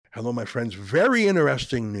Hello, my friends. Very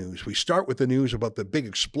interesting news. We start with the news about the big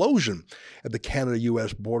explosion at the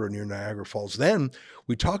Canada-U.S. border near Niagara Falls. Then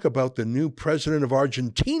we talk about the new president of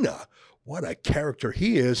Argentina. What a character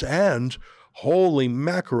he is. And holy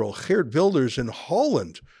mackerel, Geert Wilders in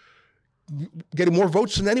Holland, getting more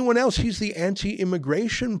votes than anyone else. He's the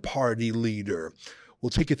anti-immigration party leader.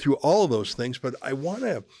 We'll take you through all of those things, but I want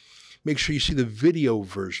to make sure you see the video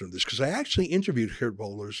version of this, because I actually interviewed Geert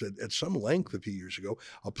Wilders at some length a few years ago.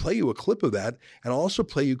 I'll play you a clip of that, and I'll also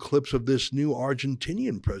play you clips of this new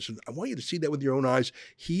Argentinian president. I want you to see that with your own eyes.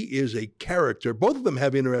 He is a character. Both of them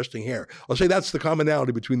have interesting hair. I'll say that's the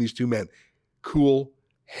commonality between these two men. Cool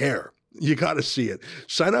hair. You got to see it.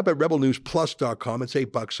 Sign up at rebelnewsplus.com. It's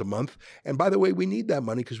 $8 a month. And by the way, we need that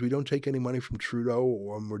money because we don't take any money from Trudeau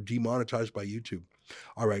or we're demonetized by YouTube.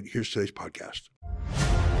 All right, here's today's podcast.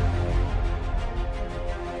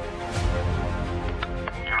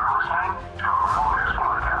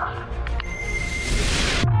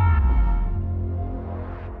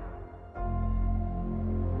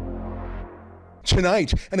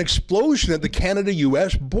 Tonight, an explosion at the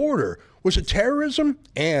Canada-U.S. border. Was it terrorism?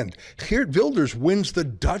 And Geert Wilders wins the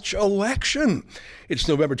Dutch election. It's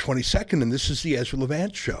November 22nd, and this is the EZRA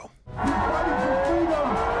LEVANT Show.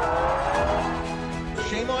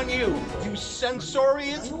 Shame on you, you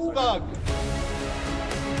censorious thug.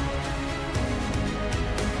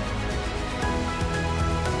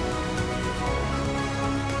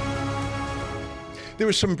 There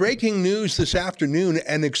was some breaking news this afternoon,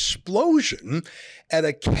 an explosion at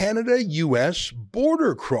a Canada-U.S.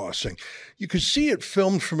 border crossing. You could see it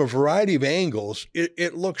filmed from a variety of angles.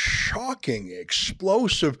 It looks shocking,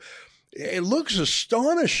 explosive. It looks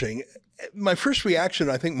astonishing. My first reaction,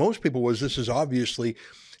 I think most people, was this is obviously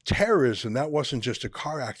terrorism. That wasn't just a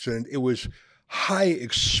car accident. It was high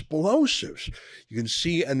explosives. You can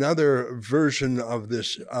see another version of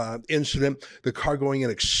this incident, the car going at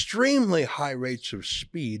extremely high rates of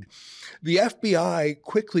speed. The FBI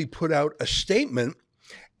quickly put out a statement,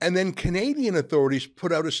 and then Canadian authorities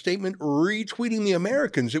put out a statement retweeting the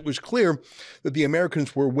Americans. It was clear that the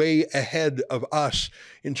Americans were way ahead of us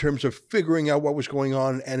in terms of figuring out what was going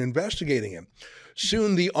on and investigating it.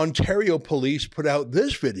 Soon, the Ontario police put out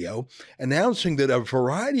this video announcing that a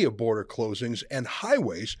variety of border closings and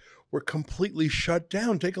highways were completely shut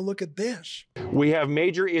down. Take a look at this. We have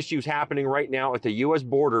major issues happening right now at the U.S.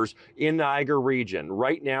 borders in Niagara region.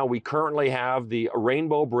 Right now, we currently have the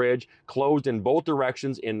Rainbow Bridge closed in both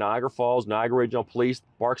directions in Niagara Falls. Niagara Regional Police,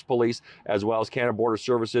 Parks Police, as well as Canada Border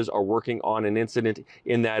Services are working on an incident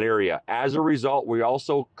in that area. As a result, we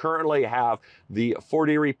also currently have the Fort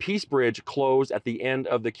Erie Peace Bridge closed at the end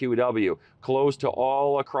of the QEW, closed to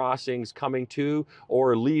all crossings coming to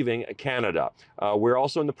or leaving Canada. We're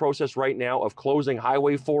also in the process right now of closing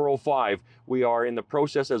Highway 405. We are in the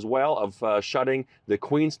process as well of shutting the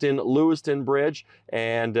Queenston-Lewiston Bridge,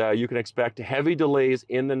 and you can expect heavy delays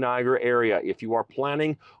in the Niagara area. If you are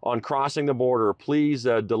planning on crossing the border, please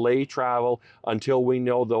delay travel until we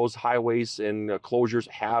know those highways and closures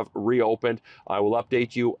have reopened. I will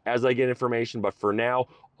update you as I get information, but for now,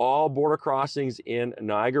 all border crossings in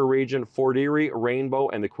Niagara region, Fort Erie, Rainbow,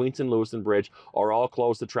 and the Queenston-Lewiston Bridge are all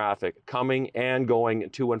closed to traffic, coming and going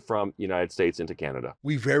to and from the United States into Canada.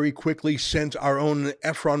 We very quickly sent our own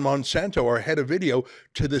Efron Monsanto, our head of video,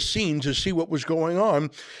 to the scene to see what was going on.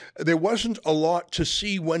 There wasn't a lot to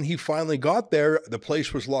see when he finally got there. The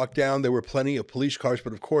place was locked down. There were plenty of police cars,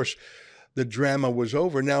 but of course, the drama was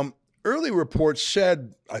over. Now, early reports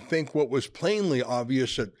said, I think what was plainly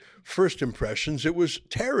obvious at first impressions, it was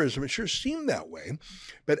terrorism. It sure seemed that way.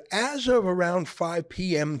 But as of around 5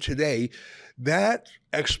 p.m. today, that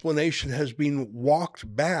explanation has been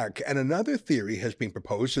walked back. And another theory has been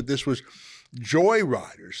proposed that this was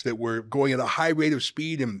joyriders that were going at a high rate of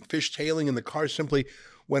speed and fishtailing, and the car simply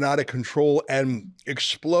went out of control and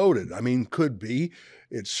exploded. I mean, could be.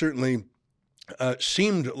 It certainly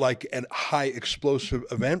seemed like a high explosive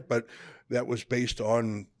event, but that was based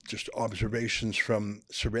on just observations from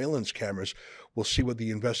surveillance cameras. We'll see what the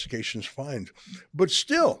investigations find. But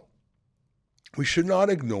still, we should not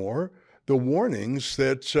ignore the warnings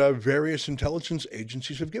that various intelligence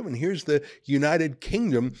agencies have given. Here's the United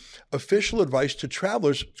Kingdom official advice to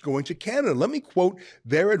travelers going to Canada. Let me quote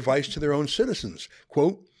their advice to their own citizens.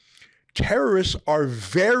 Quote, terrorists are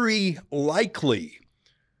very likely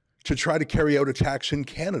to try to carry out attacks in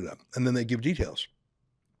Canada. And then they give details.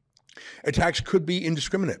 Attacks could be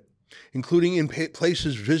indiscriminate, including in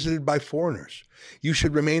places visited by foreigners. You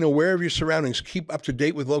should remain aware of your surroundings, keep up to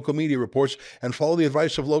date with local media reports, and follow the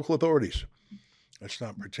advice of local authorities. That's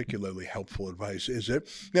not particularly helpful advice, is it?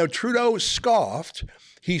 Now, Trudeau scoffed.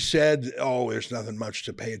 He said, oh, there's nothing much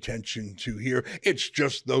to pay attention to here. It's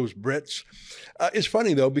just those Brits. It's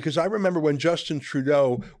funny, though, because I remember when Justin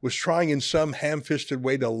Trudeau was trying in some ham-fisted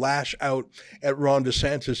way to lash out at Ron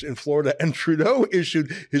DeSantis in Florida, and Trudeau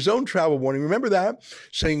issued his own travel warning. Remember that?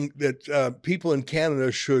 Saying that people in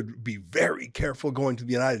Canada should be very careful going to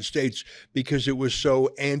the United States because it was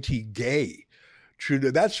so anti-gay.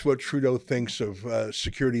 Trudeau, that's what Trudeau thinks of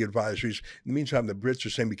security advisories. In the meantime, the Brits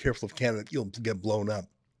are saying, be careful of Canada, you'll get blown up.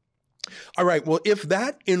 All right, well, if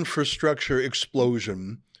that infrastructure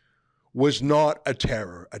explosion was not a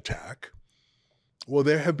terror attack, well,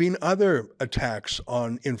 there have been other attacks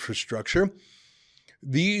on infrastructure.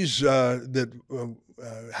 These that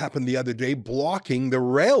happened the other day, blocking the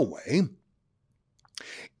railway,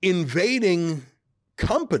 invading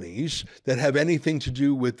companies that have anything to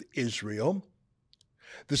do with Israel.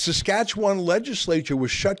 The Saskatchewan legislature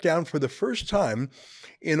was shut down for the first time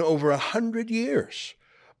in over 100 years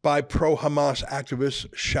by pro-Hamas activists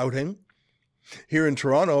shouting. Here in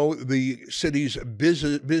Toronto, the city's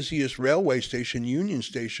busiest railway station, Union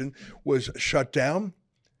Station, was shut down.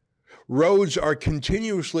 Roads are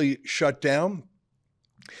continuously shut down.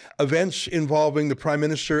 Events involving the Prime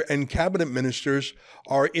Minister and cabinet ministers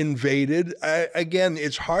are invaded. Again,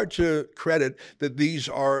 it's hard to credit that these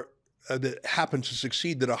are that happen to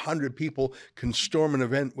succeed, that 100 people can storm an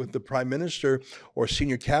event with the Prime Minister or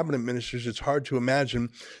senior cabinet ministers. It's hard to imagine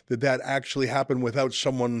that that actually happened without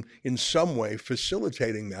someone in some way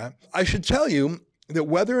facilitating that. I should tell you that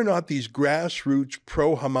whether or not these grassroots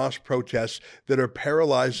pro-Hamas protests that are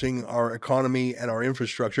paralyzing our economy and our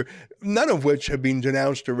infrastructure, none of which have been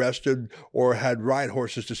denounced, arrested, or had riot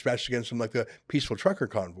horses dispatched against them, like the peaceful trucker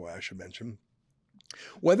convoy, I should mention,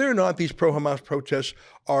 whether or not these pro-Hamas protests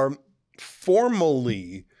are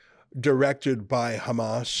formally directed by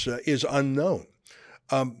Hamas is unknown.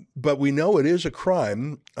 But we know it is a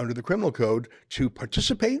crime under the criminal code to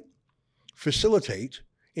participate, facilitate,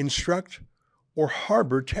 instruct, or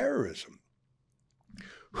harbor terrorism.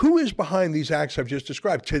 Who is behind these acts I've just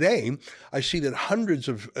described? Today, I see that hundreds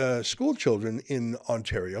of school children in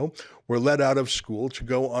Ontario were let out of school to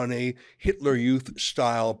go on a Hitler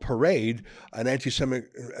Youth-style parade, an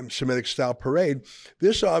anti-Semitic-style parade.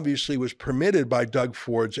 This obviously was permitted by Doug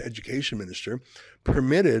Ford's education minister,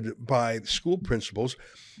 permitted by school principals,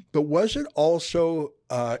 but was it also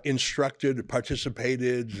instructed,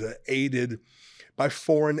 participated, aided by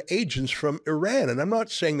foreign agents from Iran? And I'm not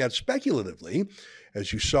saying that speculatively.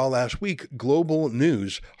 As you saw last week, Global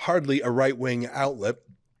News, hardly a right-wing outlet,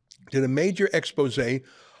 did a major expose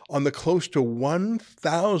on the close to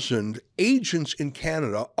 1,000 agents in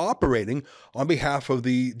Canada operating on behalf of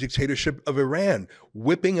the dictatorship of Iran,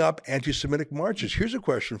 whipping up anti-Semitic marches. Here's a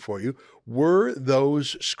question for you. Were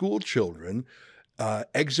those school children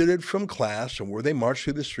exited from class, and were they marched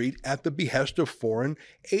through the street at the behest of foreign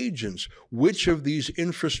agents? Which of these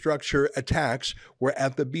infrastructure attacks were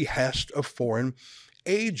at the behest of foreign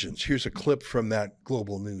agents? Here's a clip from that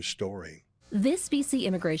Global News story. This BC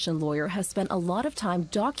immigration lawyer has spent a lot of time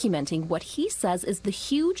documenting what he says is the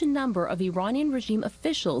huge number of Iranian regime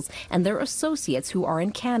officials and their associates who are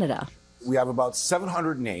in Canada. We have about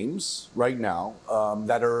 700 names right now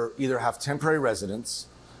that are either have temporary residence,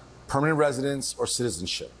 permanent residence, or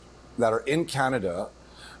citizenship that are in Canada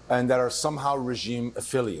and that are somehow regime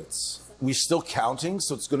affiliates. We're still counting,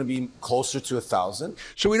 so it's going to be closer to 1,000.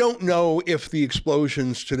 So we don't know if the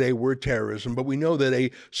explosions today were terrorism, but we know that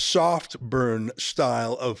a soft burn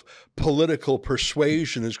style of political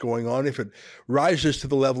persuasion is going on. If it rises to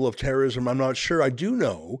the level of terrorism, I'm not sure. I do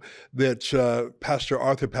know that Pastor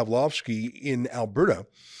Arthur Pavlovsky in Alberta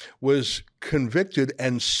was convicted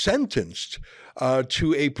and sentenced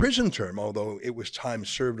to a prison term, although it was time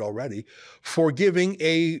served already, for giving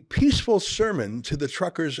a peaceful sermon to the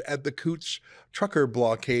truckers at the Coots trucker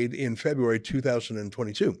blockade in February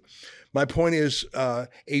 2022. My point is a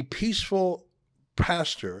peaceful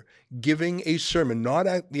pastor giving a sermon, not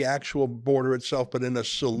at the actual border itself, but in a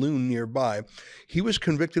saloon nearby. He was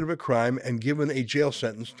convicted of a crime and given a jail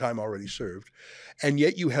sentence, time already served. And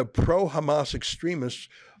yet you have pro-Hamas extremists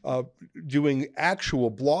doing actual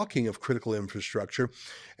blocking of critical infrastructure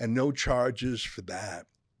and no charges for that.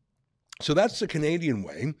 So that's the Canadian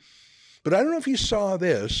way. But I don't know if you saw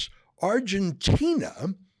this.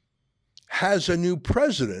 Argentina has a new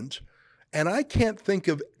president, and I can't think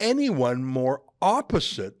of anyone more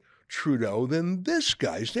opposite Trudeau than this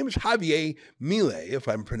guy. His name is Javier Milei, if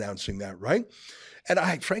I'm pronouncing that right. And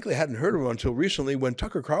I frankly hadn't heard of him until recently when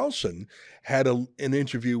Tucker Carlson had an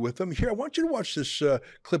interview with him. Here, I want you to watch this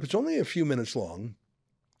clip. It's only a few minutes long,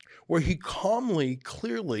 where he calmly,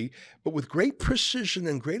 clearly, but with great precision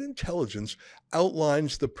and great intelligence,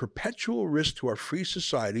 outlines the perpetual risk to our free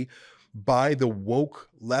society by the woke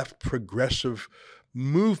left progressive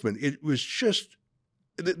movement. It was just,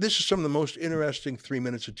 this is some of the most interesting 3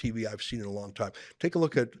 minutes of TV I've seen in a long time. Take a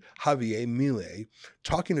look at Javier Milei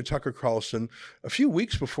talking to Tucker Carlson a few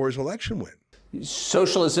weeks before his election win.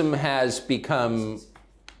 Socialism has become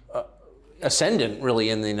ascendant, really,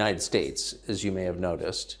 in the United States, as you may have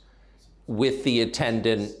noticed, with the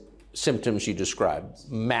attendant symptoms you described: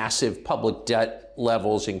 massive public debt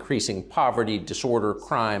levels, increasing poverty, disorder,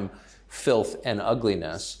 crime, filth, and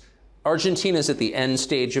ugliness. Argentina is at the end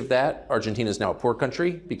stage of that. Argentina is now a poor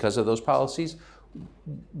country because of those policies.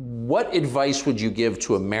 What advice would you give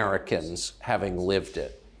to Americans having lived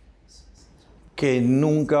it? Que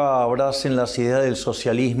nunca abracen las ideas del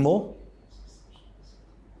socialismo,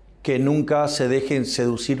 que nunca se dejen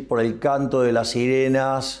seducir por el canto de las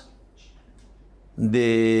sirenas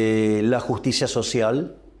de la justicia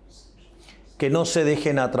social, que no se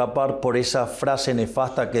dejen atrapar por esa frase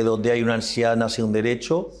nefasta que donde hay una ansiedad nace un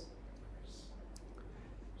derecho,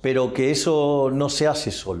 pero que eso no se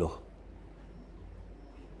hace solo.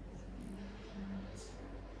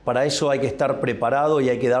 Para eso hay que estar preparado y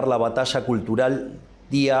hay que dar la batalla cultural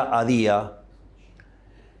día a día,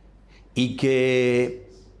 y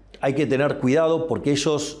que hay que tener cuidado porque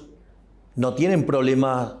ellos no tienen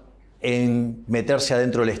problema en meterse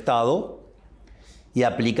adentro del Estado y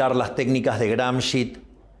aplicar las técnicas de Gramsci,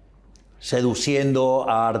 seduciendo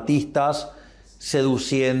a artistas,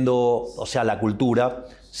 seduciendo, o sea, la cultura,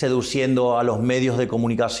 seduciendo a los medios de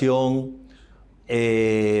comunicación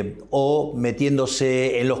o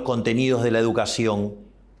metiéndose en los contenidos de la educación.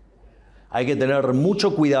 Hay que tener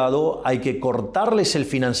mucho cuidado, hay que cortarles el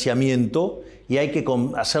financiamiento y hay que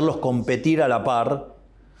hacerlos competir a la par,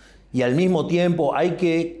 y al mismo tiempo hay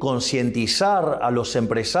que concientizar a los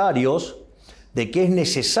empresarios de que es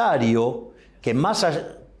necesario que más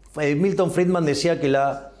allá, Milton Friedman decía que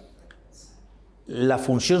la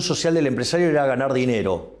función social del empresario era ganar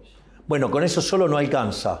dinero. Bueno, con eso solo no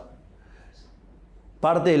alcanza.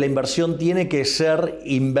 Parte de la inversión tiene que ser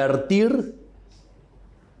invertir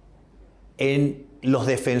en los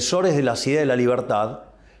defensores de las ideas de la libertad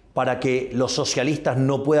para que los socialistas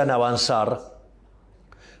no puedan avanzar,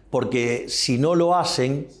 porque si no lo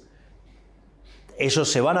hacen,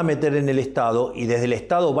 ellos se van a meter en el Estado y desde el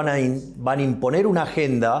Estado van a imponer una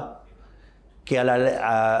agenda que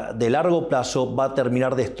de largo plazo va a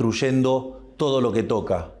terminar destruyendo todo lo que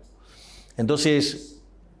toca. Entonces,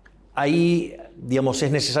 ahí, digamos,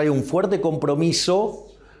 es necesario un fuerte compromiso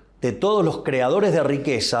de todos los creadores de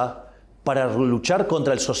riqueza para luchar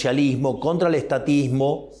contra el socialismo, contra el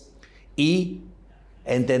estatismo, y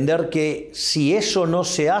entender que si eso no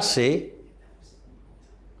se hace,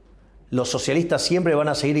 los socialistas siempre van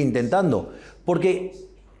a seguir intentando. Porque,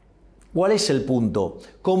 ¿cuál es el punto?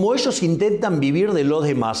 Como ellos intentan vivir de los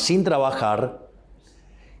demás sin trabajar,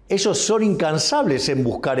 ellos son incansables en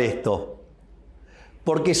buscar esto.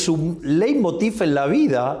 Porque su leitmotiv en la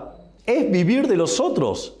vida es vivir de los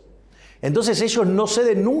otros. Entonces ellos no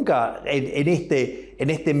ceden nunca en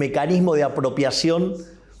este mecanismo de apropiación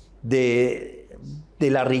de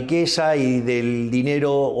la riqueza y del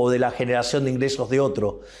dinero o de la generación de ingresos de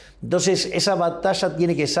otro. Entonces esa batalla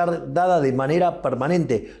tiene que ser dada de manera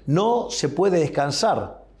permanente. No se puede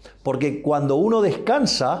descansar, porque cuando uno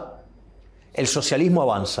descansa, el socialismo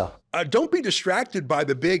avanza. Don't be distracted by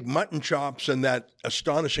the big mutton chops and that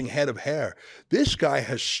astonishing head of hair. This guy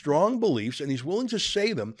has strong beliefs and he's willing to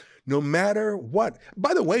say them no matter what.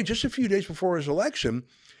 By the way, just a few days before his election,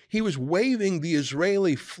 he was waving the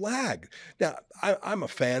Israeli flag. Now, I'm a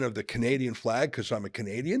fan of the Canadian flag because I'm a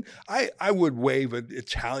Canadian. I would wave an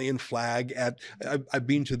Italian flag I've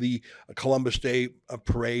been to the Columbus Day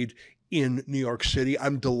parade in New York City.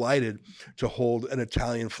 I'm delighted to hold an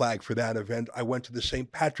Italian flag for that event. I went to the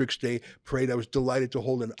St. Patrick's Day parade. I was delighted to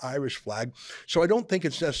hold an Irish flag. So I don't think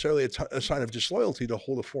it's necessarily a sign of disloyalty to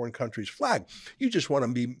hold a foreign country's flag. You just want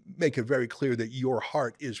to make it very clear that your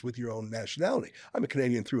heart is with your own nationality. I'm a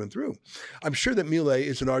Canadian through and through. I'm sure that Milei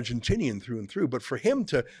is an Argentinian through and through, but for him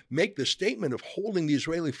to make the statement of holding the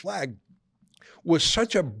Israeli flag was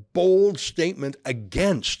such a bold statement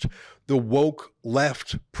against the woke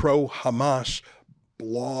left pro-Hamas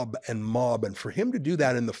blob and mob. And for him to do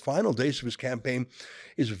that in the final days of his campaign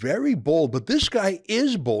is very bold. But this guy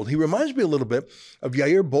is bold. He reminds me a little bit of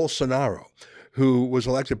Jair Bolsonaro, who was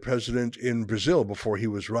elected president in Brazil before he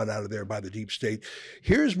was run out of there by the deep state.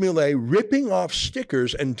 Here's Milei ripping off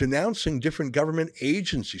stickers and denouncing different government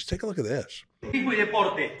agencies. Take a look at this.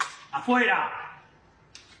 Deporte, afuera.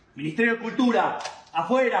 Ministerio de Cultura,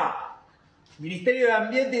 afuera. Ministerio de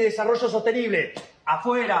Ambiente y Desarrollo Sostenible,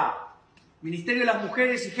 afuera. Ministerio de las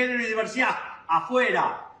Mujeres y Género y Diversidad,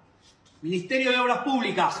 afuera. Ministerio de Obras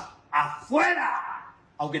Públicas, afuera.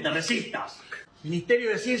 Aunque te resistas. Ministerio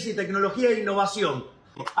de Ciencia y Tecnología e Innovación,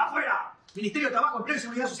 afuera. Ministerio de Trabajo, Empleo y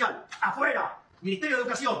Seguridad Social, afuera. Ministerio de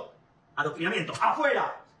Educación, Adoctrinamiento,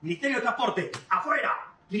 afuera. Ministerio de Transporte, afuera.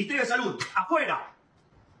 Ministerio de Salud, afuera.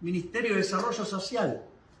 Ministerio de Desarrollo Social,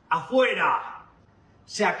 afuera.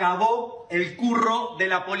 Se acabó el curro de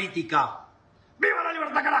la política. ¡Viva la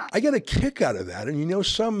libertad, carajo! I get a kick out of that. And you know,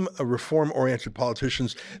 some reform-oriented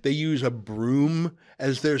politicians, they use a broom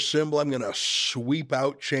as their symbol. I'm going to sweep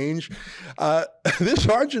out change. This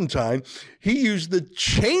Argentine, he used the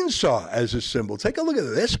chainsaw as his symbol. Take a look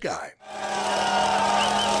at this guy.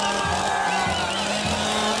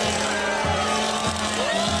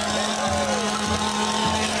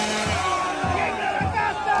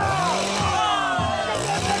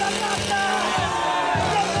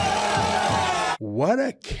 What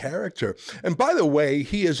a character. And by the way,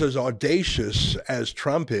 he is as audacious as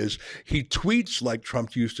Trump is. He tweets like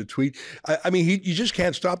Trump used to tweet. I mean, you just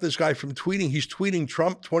can't stop this guy from tweeting. He's tweeting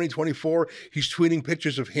Trump 2024. He's tweeting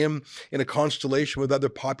pictures of him in a constellation with other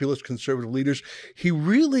populist conservative leaders. He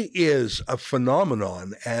really is a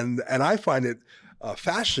phenomenon, and I find it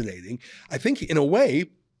fascinating. I think, in a way,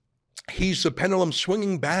 he's the pendulum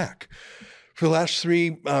swinging back. For the last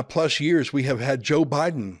 3+ years, we have had Joe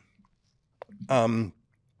Biden.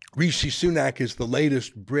 Rishi Sunak is the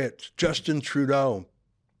latest Brit. Justin Trudeau.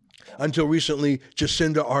 Until recently,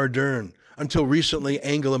 Jacinda Ardern. Until recently,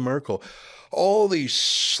 Angela Merkel. All these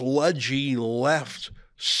sludgy left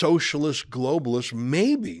socialist globalists.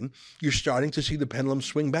 Maybe you're starting to see the pendulum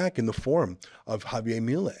swing back in the form of Javier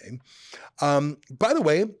Milei. By the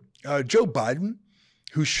way, Joe Biden,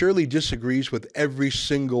 who surely disagrees with every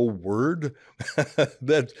single word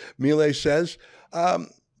that Milei says,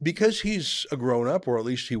 because he's a grown-up, or at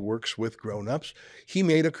least he works with grown-ups, he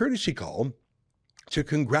made a courtesy call to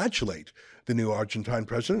congratulate the new Argentine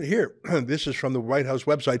president. Here, this is from the White House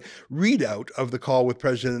website, readout of the call with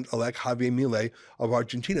President-elect Javier Milei of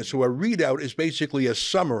Argentina. So a readout is basically a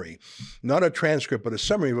summary, not a transcript, but a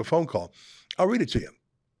summary of a phone call. I'll read it to you.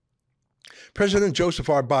 President Joseph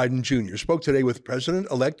R. Biden Jr. spoke today with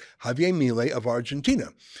President-elect Javier Milei of Argentina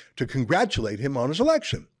to congratulate him on his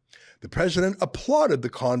election. The president applauded the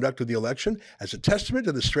conduct of the election as a testament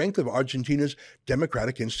to the strength of Argentina's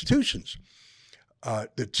democratic institutions.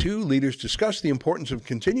 The two leaders discussed the importance of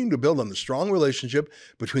continuing to build on the strong relationship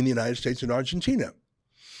between the United States and Argentina,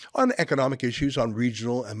 on economic issues, on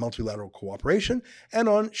regional and multilateral cooperation, and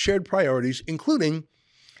on shared priorities, including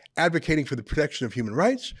advocating for the protection of human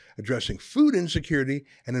rights, addressing food insecurity,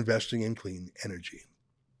 and investing in clean energy.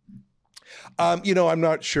 You know, I'm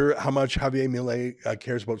not sure how much Javier Milei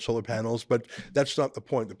cares about solar panels, but that's not the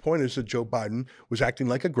point. The point is that Joe Biden was acting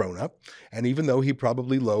like a grown-up, and even though he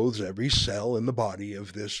probably loathes every cell in the body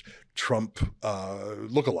of this Trump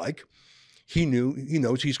lookalike, he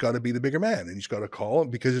knows he's got to be the bigger man, and he's got to call,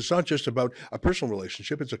 because it's not just about a personal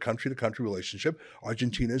relationship, it's a country-to-country relationship.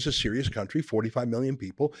 Argentina is a serious country, 45 million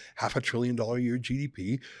people, $500 billion a year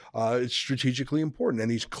GDP. It's strategically important,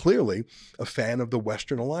 and he's clearly a fan of the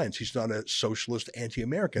Western alliance. He's not a socialist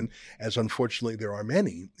anti-American, as unfortunately there are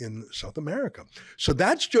many in South America. So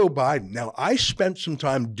that's Joe Biden. Now, I spent some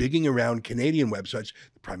time digging around Canadian websites,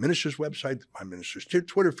 the Prime Minister's website, the Prime Minister's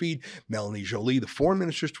Twitter feed, Melanie Joly, the Foreign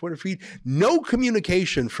Minister's Twitter feed. No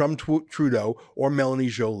communication from Trudeau or Melanie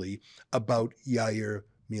Joly about Javier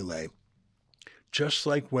Milei. Just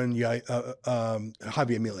like when Javier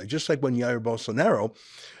Milei, just like when Jair Bolsonaro,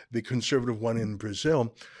 the conservative one in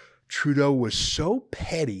Brazil, Trudeau was so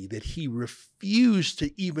petty that he refused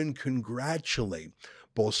to even congratulate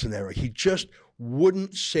Bolsonaro. He just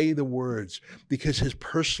wouldn't say the words because his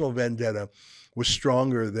personal vendetta was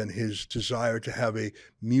stronger than his desire to have a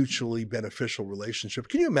mutually beneficial relationship.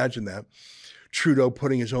 Can you imagine that? Trudeau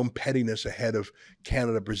putting his own pettiness ahead of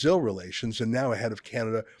Canada-Brazil relations and now ahead of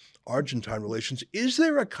Canada-Argentine relations. Is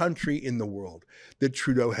there a country in the world that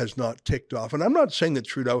Trudeau has not ticked off? And I'm not saying that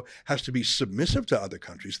Trudeau has to be submissive to other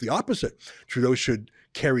countries. The opposite. Trudeau should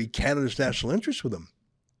carry Canada's national interests with him.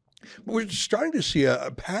 But we're starting to see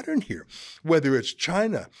a pattern here, whether it's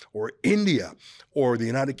China or India or the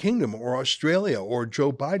United Kingdom or Australia or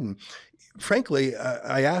Joe Biden. Frankly,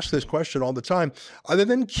 I ask this question all the time. Other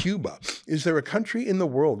than Cuba, is there a country in the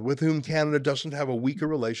world with whom Canada doesn't have a weaker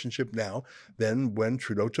relationship now than when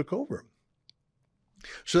Trudeau took over?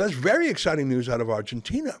 So that's very exciting news out of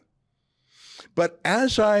Argentina. But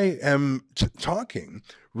as I am talking,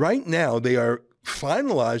 right now they are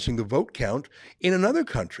finalizing the vote count in another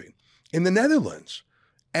country, in the Netherlands.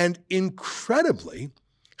 And incredibly,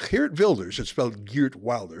 Geert Wilders, it's spelled Geert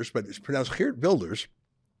Wilders, but it's pronounced Geert Wilders,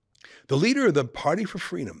 the leader of the Party for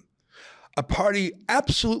Freedom, a party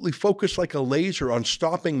absolutely focused like a laser on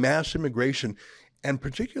stopping mass immigration, and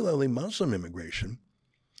particularly Muslim immigration,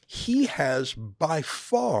 he has by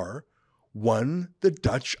far won the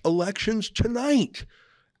Dutch elections tonight.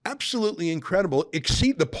 Absolutely incredible.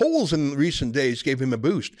 The polls in recent days gave him a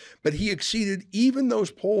boost, but he exceeded even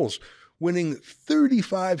those polls, winning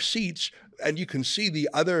 35 seats. And you can see the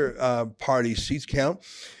other party's seats count.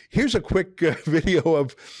 Here's a quick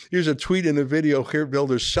here's a tweet and a video Geert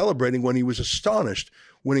Wilders celebrating when he was astonished,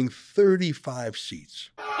 winning 35 seats.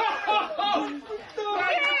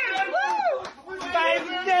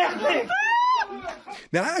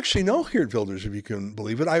 Now, I actually know Geert Wilders, if you can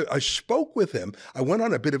believe it. I spoke with him. I went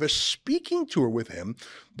on a bit of a speaking tour with him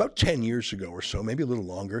about 10 years ago or so, maybe a little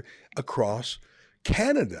longer, across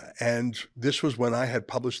Canada. And this was when I had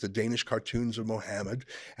published the Danish cartoons of Mohammed,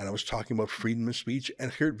 and I was talking about freedom of speech.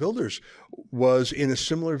 And Geert Wilders was in a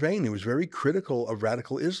similar vein. He was very critical of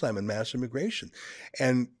radical Islam and mass immigration.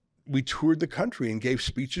 And we toured the country and gave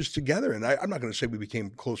speeches together. And I'm not going to say we became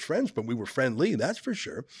close friends, but we were friendly, that's for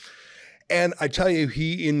sure. And I tell you,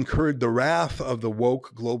 he incurred the wrath of the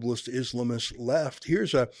woke globalist Islamist left.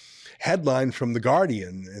 Here's a headline from The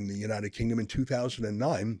Guardian in the United Kingdom in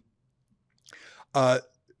 2009, that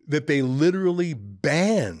they literally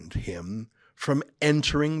banned him from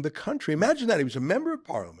entering the country. Imagine that. He was a member of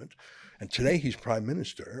parliament, and today he's prime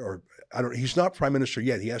minister, or he's not prime minister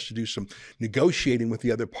yet. He has to do some negotiating with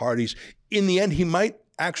the other parties. In the end, he might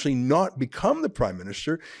actually not become the prime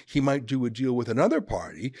minister. He might do a deal with another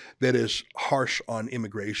party that is harsh on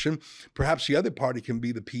immigration. Perhaps the other party can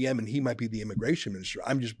be the PM and he might be the immigration minister.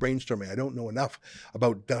 I'm just brainstorming. I don't know enough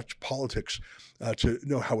about Dutch politics to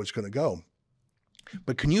know how it's going to go.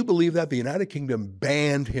 But can you believe that the United Kingdom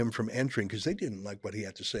banned him from entering because they didn't like what he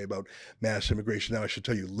had to say about mass immigration? Now, I should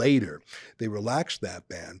tell you later, they relaxed that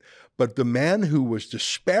ban. But the man who was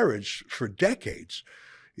disparaged for decades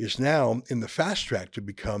is now in the fast track to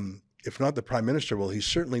become, if not the prime minister, well, he's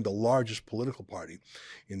certainly the largest political party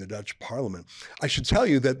in the Dutch parliament. I should tell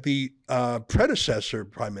you that the predecessor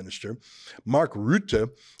prime minister, Mark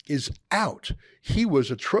Rutte, is out. He was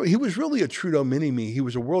really a Trudeau mini-me. He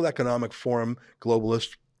was a World Economic Forum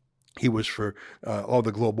globalist. He was for all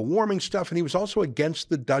the global warming stuff, and he was also against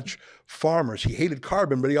the Dutch farmers. He hated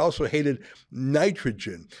carbon, but he also hated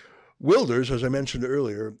nitrogen. Wilders, as I mentioned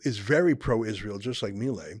earlier, is very pro-Israel, just like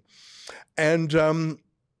Milei. And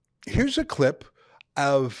here's a clip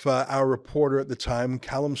of our reporter at the time,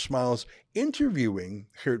 Callum Smiles, interviewing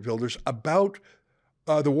Geert Wilders about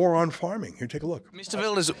the war on farming. Here, take a look. Mr.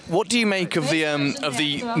 Wilders, what do you make of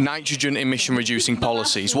the nitrogen emission reducing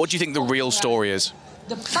policies? What do you think the real story is?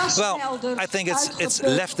 Well, I think it's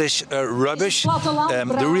leftish rubbish.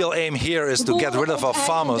 The real aim here is to get rid of our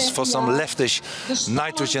farmers for some leftish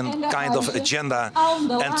nitrogen kind of agenda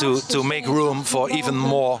and to make room for even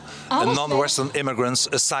more non-Western immigrants,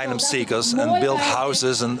 asylum seekers, and build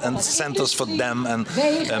houses and centers for them. And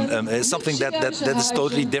it's something that is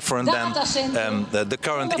totally different than the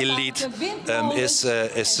current elite is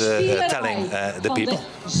telling the people.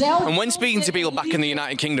 And when speaking to people back in the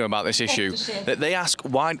United Kingdom about this issue, they ask,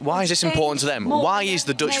 why is this important to them? Why is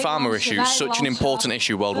the Dutch farmer issue such an important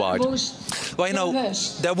issue worldwide? Well, you know,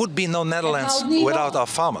 there would be no Netherlands without our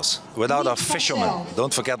farmers, without our fishermen.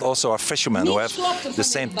 Don't forget also our fishermen who have the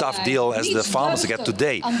same tough deal as the farmers get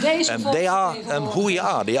today. They are who we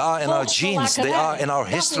are. They are in our genes. They are in our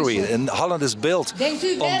history. And Holland is built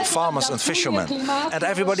on farmers and fishermen. And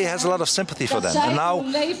everybody has a lot of sympathy for them. And now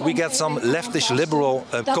we get some leftish liberal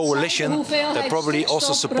coalition, probably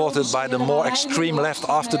also supported by the more extreme left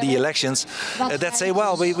after the elections, that say,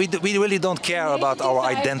 well, we really don't care about our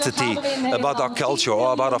identity, about our culture,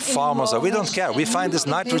 or about our farmers. We don't care. We find this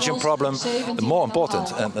nitrogen problem more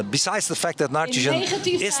important. Besides the fact that nitrogen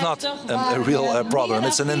is not a real problem,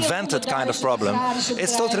 it's an invented kind of problem.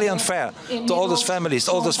 It's totally unfair to all those families,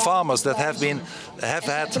 all those farmers that have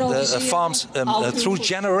had farms through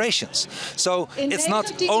generations. So it's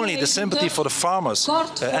not only the sympathy for the farmers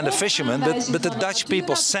and the fishermen, but the Dutch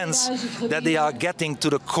people sense that they are getting to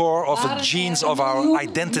the core of the genes of our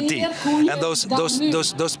identity. And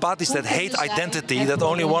those parties that hate identity, that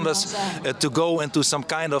only want us to go into some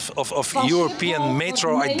kind of European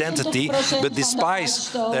metro identity, but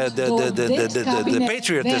despise the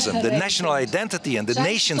patriotism, the national identity and the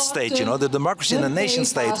nation state, you know, the democracy in the nation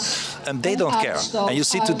state, and they don't care. And you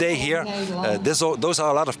see today here, those are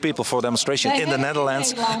a lot of people for demonstration in the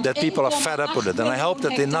Netherlands, that people are fed up with it. And I hope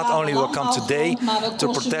that they not only will come today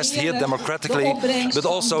to protest here democratically, but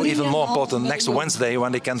also even more important next Wednesday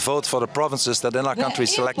when they can vote for the provinces that in our country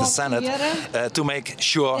select the Senate to make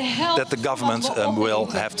sure that the government will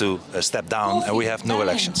have to step down and we have new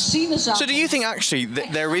elections. So do you think actually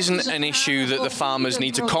that there isn't an issue that the farmers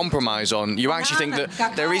need to compromise on? You actually think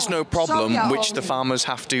that there is no problem which the farmers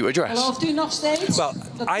have to address? Well,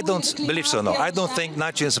 I don't believe so, no. I don't think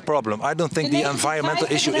nitrogen is a problem. I don't think the environmental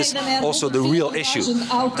issue is also the real issue.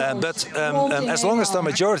 But as long as the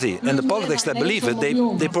majority in the politics that believe it,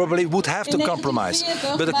 they probably would have to compromise.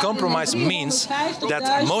 But a compromise means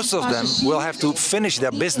that most of them will have to finish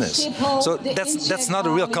their business. So that's not a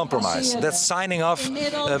real compromise. That's signing off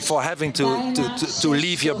for having to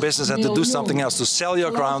leave your business and to do something else, to sell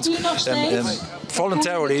your ground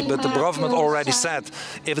voluntarily. But the government already said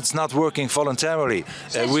if it's not working voluntarily,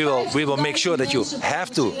 we will make sure that you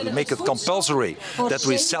have to make it compulsory that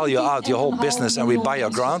we sell you out your whole business and we buy your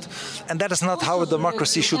ground. And that is not how a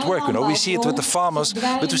democracy should work. You know, we see it with the farmers,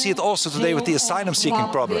 but we see it also today with the asylum-seeking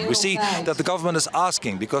problem. We see that the government is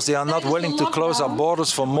asking because they are not willing to close our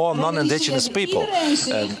borders for more non-indigenous people.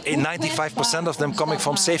 95% of them coming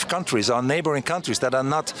from safe countries, our neighboring countries that are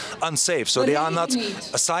not unsafe. So they are not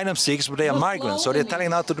asylum seekers, but they are migrants. So they're telling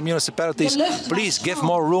now to the municipalities, please give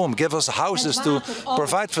more room, give us houses to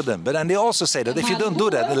provide for them. But then they also say that if you don't do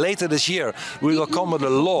that, later this year we will come with a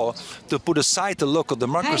law to put aside the local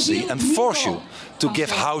democracy and force you to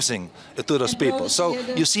give housing to those people. So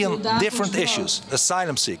you see on different issues,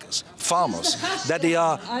 asylum seekers, farmers, that they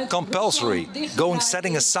are compulsory,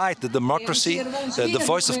 setting aside the democracy, the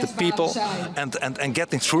voice of the people, and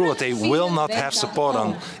getting through what they will not have support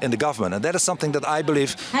on in the government. And that is something that I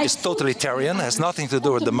believe is totalitarian, has nothing to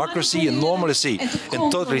do with democracy. You normally see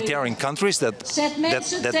in totalitarian countries that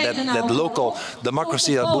local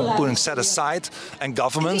democracy are being set aside, and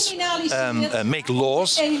governments make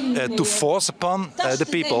laws to force upon the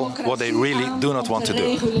people what they really do not want to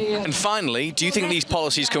do. And finally, do you think these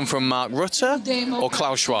policies come from Mark Rutte or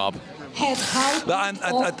Klaus Schwab? Well,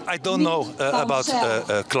 I don't know about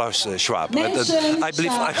Klaus Schwab.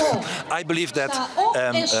 I believe that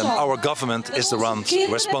our government is the one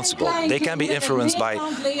responsible. They can be influenced by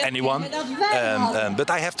anyone, but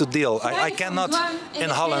I have to deal. I cannot, in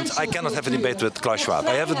Holland, I cannot have a debate with Klaus Schwab.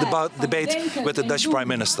 I have a debate with the Dutch Prime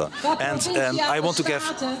Minister, and I want to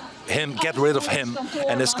get rid of him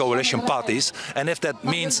and his coalition parties. And if that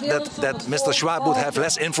means that Mr. Schwab would have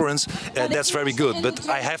less influence, that's very good. But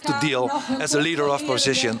I have to deal as a leader of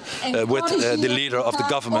opposition with the leader of the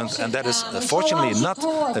government, and that is fortunately not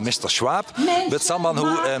Mr. Schwab, but someone who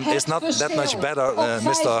is not that much better,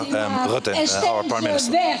 Mr. Rutte, our Prime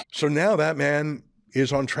Minister. So now that man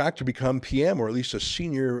is on track to become PM, or at least a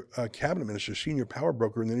senior cabinet minister, senior power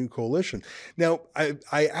broker in the new coalition. Now,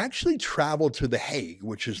 I actually traveled to The Hague,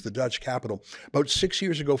 which is the Dutch capital, about 6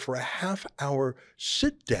 years ago for a half-hour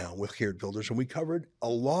sit-down with Geert Wilders, and we covered a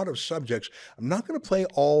lot of subjects. I'm not going to play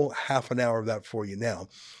all half an hour of that for you now,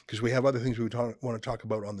 because we have other things we want to talk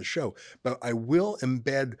about on the show, but I will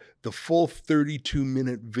embed the full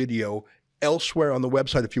 32-minute video elsewhere on the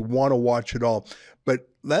website if you want to watch it all. But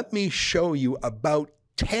let me show you about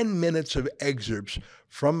 10 minutes of excerpts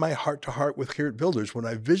from my heart-to-heart with Geert Wilders when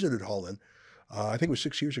I visited Holland. I think it was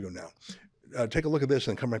 6 years ago now. Take a look at this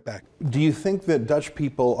and come right back. Do you think that Dutch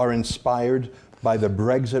people are inspired by the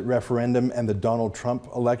Brexit referendum and the Donald Trump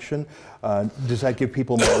election? Does that give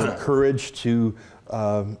people more courage to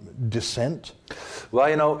dissent? Well,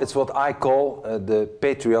 you know, it's what I call the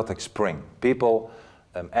patriotic spring. People,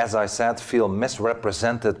 as I said, feel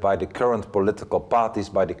misrepresented by the current political parties,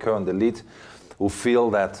 by the current elite, who feel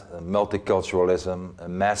that multiculturalism,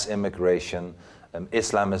 mass immigration,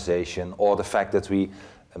 Islamization, or the fact that we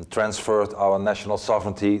transferred our national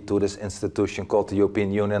sovereignty to this institution called the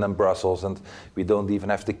European Union in Brussels, and we don't even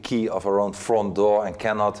have the key of our own front door and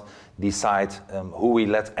cannot decide who we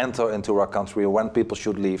let enter into our country or when people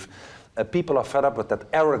should leave. People are fed up with that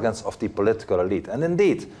arrogance of the political elite. And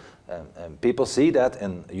indeed, people see that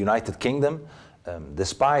in the United Kingdom,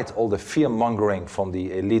 despite all the fear-mongering from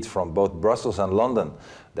the elite from both Brussels and London,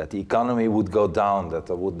 that the economy would go down, that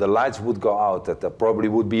the lights would go out, that there probably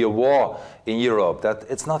would be a war in Europe, that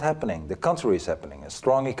it's not happening. The contrary is happening. A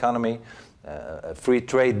strong economy, a free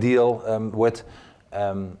trade deal with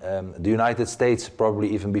the United States, probably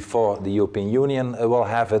even before the European Union will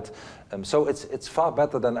have it. So it's far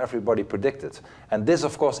better than everybody predicted. And this,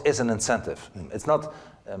 of course, is an incentive. It's not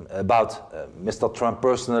about Mr. Trump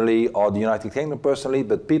personally or the United Kingdom personally,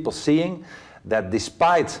 but people seeing that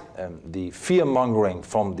despite the fear-mongering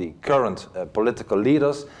from the current political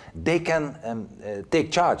leaders, they can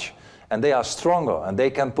take charge, and they are stronger, and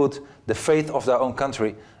they can put the fate of their own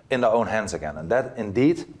country in their own hands again. And that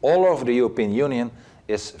indeed, all over the European Union,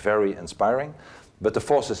 is very inspiring. But the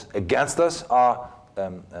forces against us are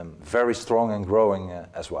very strong and growing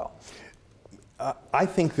as well. I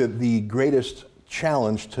think that the greatest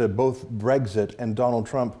challenge to both Brexit and Donald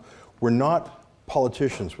Trump were not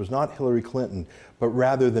politicians, was not Hillary Clinton, but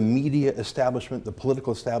rather the media establishment, the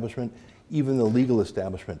political establishment, even the legal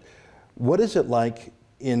establishment. What is it like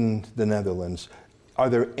in the Netherlands? Are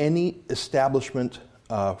there any establishment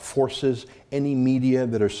forces, any media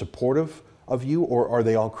that are supportive of you, or are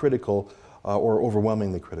they all critical or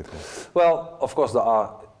overwhelmingly critical? Well, of course there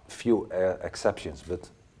are few exceptions, but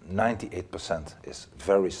 98% is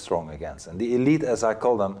very strong against. And the elite, as I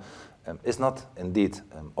call them, is not indeed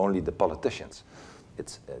only the politicians.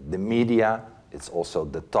 It's the media, it's also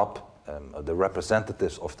the top, the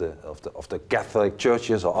representatives of the Catholic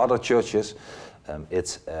churches or other churches,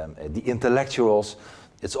 it's the intellectuals,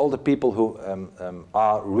 it's all the people who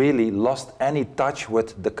are really lost any touch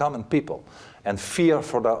with the common people and fear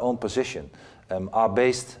for their own position, are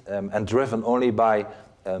based and driven only by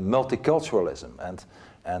multiculturalism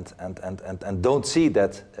and don't see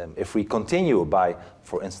that if we continue by,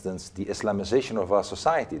 for instance, the Islamization of our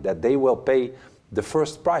society, that they will pay the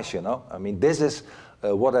first price, you know? I mean, this is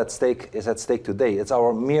what is at stake today. It's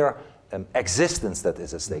our mere existence that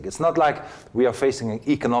is at stake. It's not like we are facing an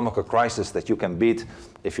economical crisis that you can beat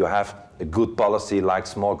if you have a good policy like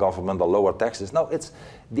small government or lower taxes. No, it's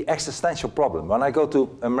the existential problem. When I go to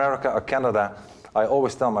America or Canada, I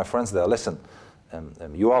always tell my friends there, listen,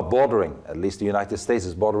 you are bordering, at least the United States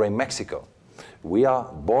is bordering Mexico. We are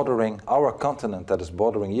bordering, our continent that is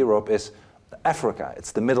bordering Europe is Africa,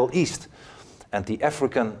 it's the Middle East. And the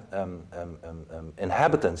African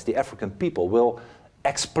inhabitants, the African people will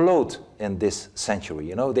explode in this century.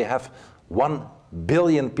 You know, they have 1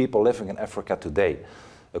 billion people living in Africa today.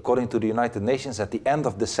 According to the United Nations, at the end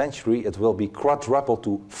of the century, it will be quadrupled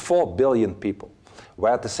to 4 billion people,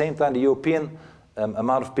 where at the same time the European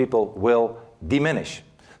amount of people will diminish.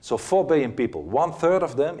 So 4 billion people, 1/3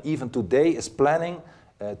 of them, even today, is planning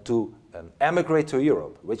to emigrate to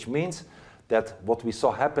Europe, which means that what we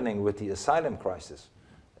saw happening with the asylum crisis,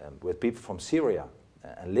 with people from Syria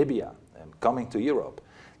and Libya coming to Europe,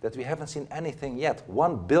 that we haven't seen anything yet.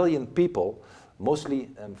 1 billion people, mostly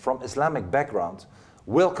from Islamic background,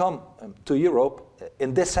 will come to Europe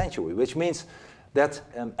in this century, which means that,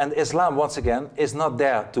 and Islam, once again, is not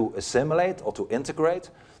there to assimilate or to integrate.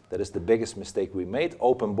 That is the biggest mistake we made,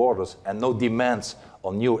 open borders and no demands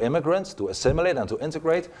on new immigrants to assimilate and to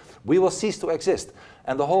integrate. We will cease to exist.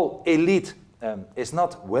 And the whole elite is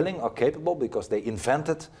not willing or capable because they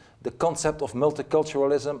invented the concept of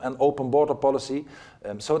multiculturalism and open border policy.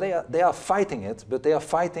 So they are fighting it, but they are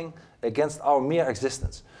fighting against our mere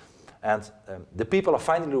existence. And the people are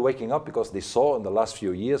finally waking up because they saw in the last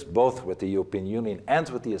few years, both with the European Union and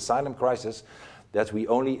with the asylum crisis, that we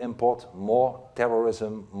only import more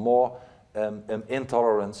terrorism, more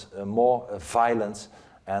intolerance, more violence,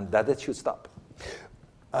 and that it should stop.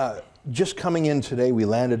 Just coming in today, we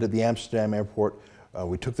landed at the Amsterdam airport.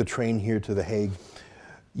 We took the train here to The Hague.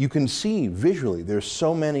 You can see visually, there's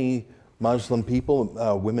so many Muslim people,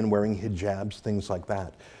 women wearing hijabs, things like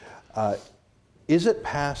that. Is it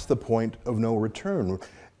past the point of no return?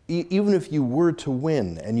 Even if you were to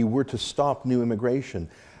win and you were to stop new immigration,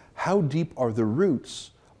 how deep are the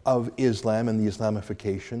roots of Islam and the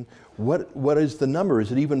Islamification? What is the number?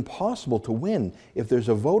 Is it even possible to win if there's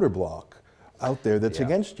a voter bloc out there that's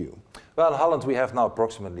against you? Well, in Holland we have now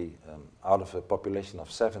approximately, out of a population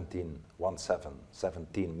of 17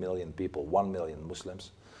 million people, 1 million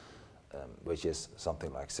Muslims, which is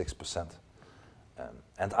something like 6%.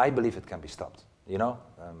 And I believe it can be stopped. You know,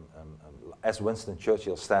 as Winston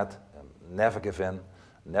Churchill said, never give in,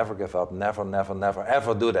 never give up, never, never, never,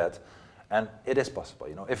 ever do that. And it is possible,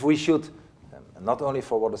 you know. If we should, not only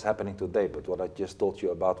for what is happening today, but what I just told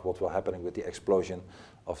you about what will happening with the explosion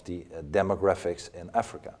of the demographics in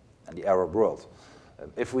Africa and the Arab world.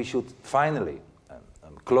 If we should finally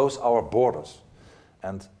close our borders,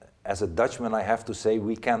 and as a Dutchman I have to say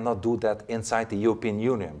we cannot do that inside the European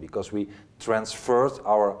Union because we transferred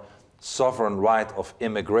our sovereign right of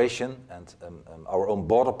immigration and our own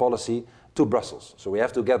border policy to Brussels. So we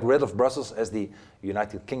have to get rid of Brussels as the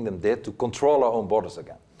United Kingdom did to control our own borders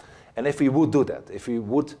again. And if we would do that, if we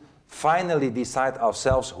would finally decide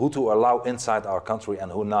ourselves who to allow inside our country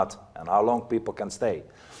and who not, and how long people can stay,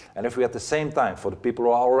 and if we at the same time, for the people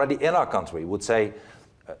who are already in our country, would say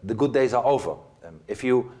the good days are over, if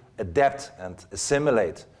you adapt and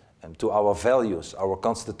assimilate to our values, our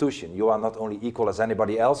constitution, you are not only equal as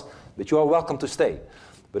anybody else, but you are welcome to stay.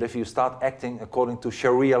 But if you start acting according to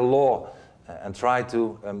Sharia law and try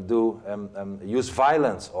to use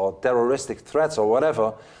violence or terroristic threats or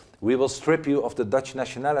whatever, we will strip you of the Dutch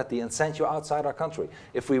nationality and send you outside our country.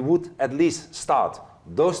 If we would at least start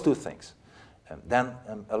those two things, then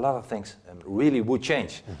a lot of things really would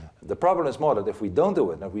change. The problem is more that if we don't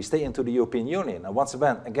do it, and we stay into the European Union, and once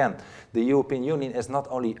again, the European Union is not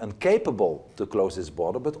only incapable to close its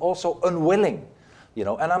border, but also unwilling. You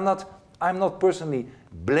know, and I'm not personally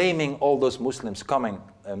blaming all those Muslims coming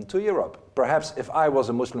to Europe. Perhaps if I was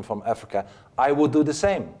a Muslim from Africa, I would do the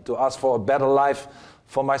same, to ask for a better life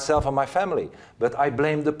for myself and my family. But I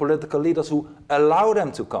blame the political leaders who allow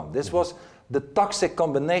them to come. This was the toxic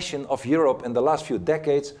combination of Europe in the last few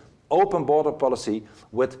decades, open border policy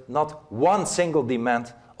with not one single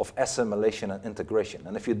demand of assimilation and integration.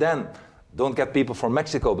 And if you then don't get people from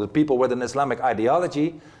Mexico, but people with an Islamic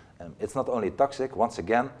ideology, it's not only toxic, once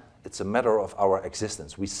again, it's a matter of our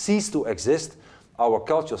existence. We cease to exist, our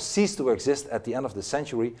culture cease to exist at the end of the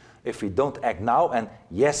century if we don't act now. And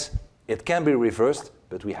yes, it can be reversed,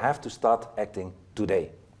 but we have to start acting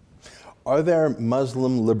today. Are there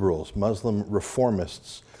Muslim liberals, Muslim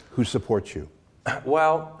reformists who support you?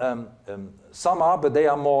 Well, some are, but they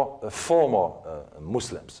are more former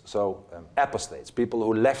Muslims, so apostates, people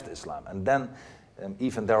who left Islam. And then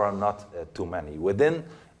even there are not too many. Within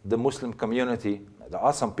the Muslim community, there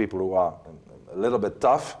are some people who are a little bit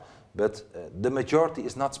tough, but the majority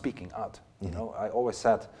is not speaking out. You know, I always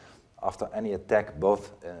said, after any attack,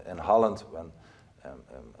 both in Holland, when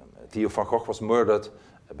Theo van Gogh was murdered,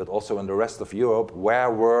 but also in the rest of Europe, where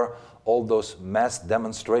were all those mass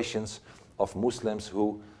demonstrations of Muslims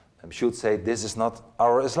who should say, this is not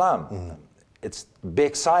our Islam? It's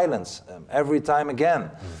big silence every time again.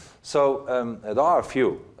 So there are a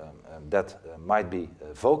few that might be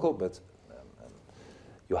vocal, but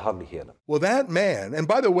you hardly hear them. Well, that man, and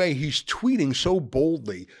by the way, he's tweeting so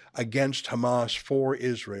boldly against Hamas for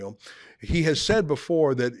Israel. He has said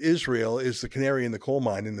before that Israel is the canary in the coal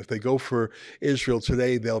mine, and if they go for Israel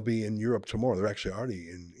today, they'll be in Europe tomorrow. They're actually already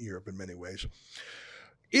in Europe in many ways.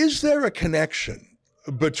 Is there a connection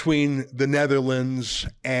between the Netherlands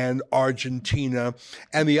and Argentina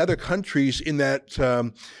and the other countries in that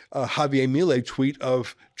Javier Milei tweet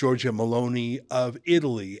of Giorgia Meloni, of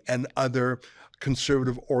Italy, and other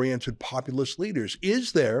conservative-oriented populist leaders?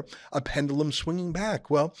 Is there a pendulum swinging back?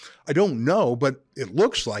 Well, I don't know, but it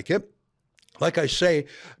looks like it. Like I say,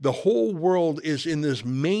 the whole world is in this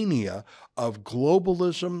mania of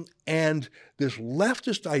globalism and this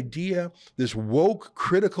leftist idea, this woke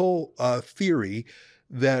critical theory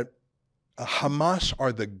that Hamas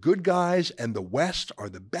are the good guys and the West are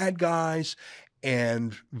the bad guys,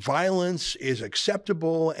 and violence is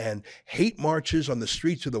acceptable, and hate marches on the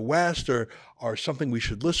streets of the West are something we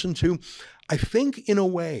should listen to. I think, in a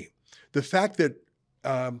way, the fact that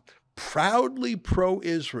proudly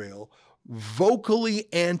pro-Israel, vocally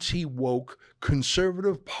anti-woke,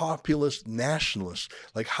 conservative, populist nationalists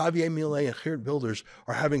like Javier Milei and Geert Wilders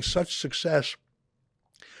are having such success,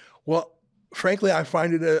 well, frankly, I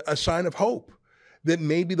find it a sign of hope that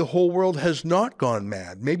maybe the whole world has not gone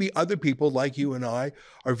mad. Maybe other people like you and I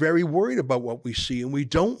are very worried about what we see, and we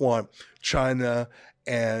don't want China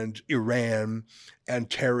and Iran and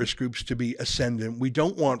terrorist groups to be ascendant. We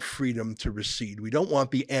don't want freedom to recede. We don't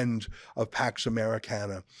want the end of Pax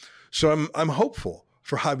Americana. So I'm hopeful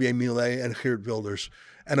for Javier Milei and Geert Wilders,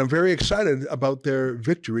 and I'm very excited about their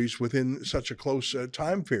victories within such a close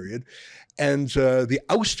time period. And the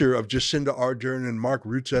ouster of Jacinda Ardern and Mark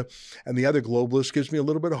Rutte and the other globalists gives me a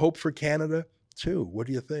little bit of hope for Canada, too. What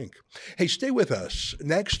do you think? Hey, stay with us.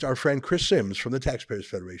 Next, our friend Chris Sims from the Taxpayers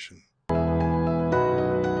Federation.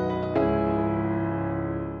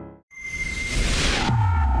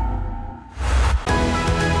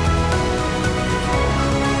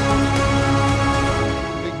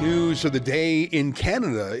 Of the day in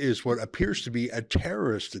Canada is what appears to be a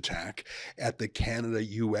terrorist attack at the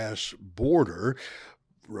Canada-U.S. border.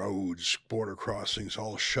 Roads, border crossings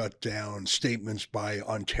all shut down, statements by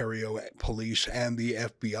Ontario police and the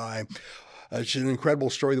FBI. It's an incredible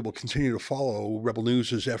story that will continue to follow. Rebel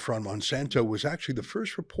News' Efron Monsanto was actually the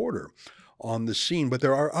first reporter on the scene, but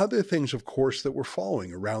there are other things, of course, that we're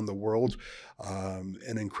following around the world.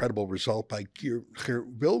 An incredible result by Geert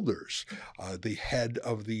Wilders, the head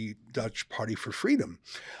of the Dutch Party for Freedom,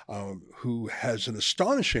 who has an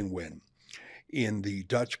astonishing win in the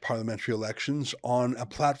Dutch parliamentary elections on a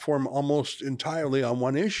platform almost entirely on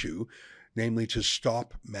one issue, namely to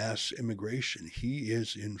stop mass immigration. He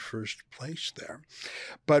is in first place there.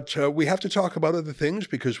 But we have to talk about other things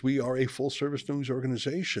because we are a full-service news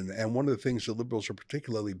organization. And one of the things the liberals are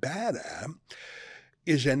particularly bad at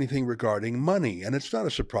is anything regarding money. And it's not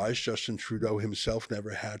a surprise. Justin Trudeau himself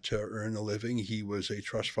never had to earn a living. He was a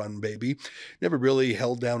trust fund baby, never really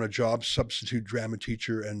held down a job. Substitute drama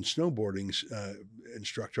teacher and snowboarding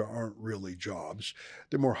instructor aren't really jobs.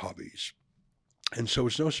 They're more hobbies. And so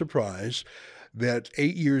it's no surprise that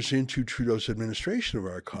 8 years into Trudeau's administration of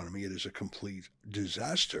our economy, it is a complete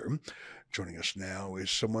disaster. Joining us now is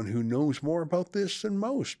someone who knows more about this than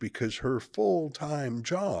most, because her full-time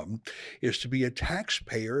job is to be a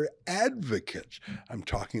taxpayer advocate. I'm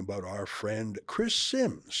talking about our friend Chris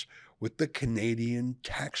Sims with the Canadian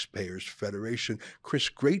Taxpayers Federation. Chris,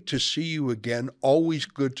 great to see you again. Always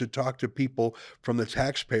good to talk to people from the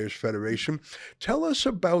Taxpayers Federation. Tell us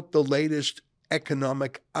about the latest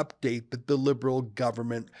economic update that the Liberal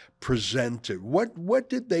government presented. What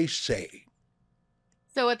did they say?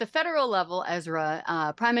 So at the federal level,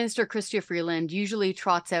 Ezra, Prime Minister Chrystia Freeland usually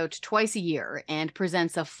trots out twice a year and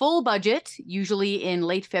presents a full budget, usually in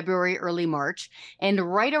late February, early March. And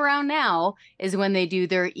right around now is when they do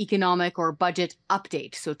their economic or budget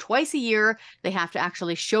update. So twice a year, they have to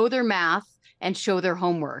actually show their math and show their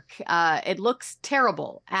homework. It looks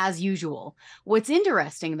terrible, as usual. What's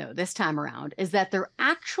interesting, though, this time around, is that they're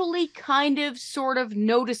actually sort of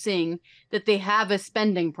noticing that they have a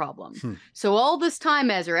spending problem. So all this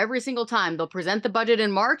time, Ezra, every single time, they'll present the budget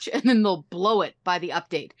in March, and then they'll blow it by the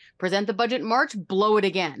update. Present the budget in March, blow it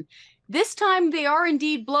again. This time, they are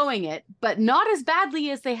indeed blowing it, but not as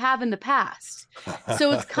badly as they have in the past.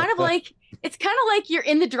 So it's kind of like you're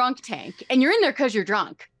in the drunk tank, and you're in there because you're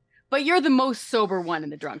drunk. But you're the most sober one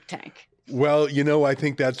in the drunk tank. Well, I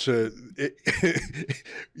think that's you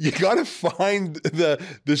got to find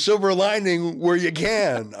the silver lining where you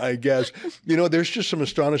can, I guess. There's just some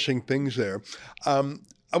astonishing things there.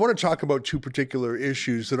 I want to talk about two particular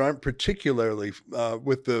issues that aren't particularly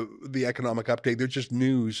with the economic update. They're just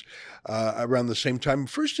news around the same time.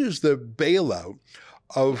 First is the bailout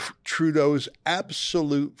of Trudeau's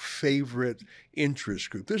absolute favorite interest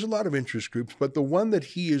group. There's a lot of interest groups, but the one that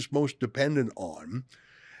he is most dependent on,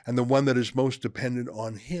 and the one that is most dependent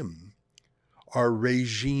on him, are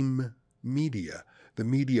regime media, the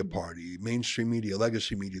media party, mainstream media,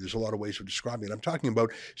 legacy media. There's a lot of ways of describing it. I'm talking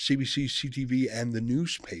about CBC, CTV, and the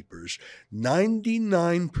newspapers,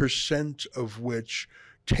 99% of which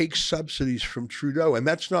take subsidies from Trudeau. And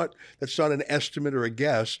that's not an estimate or a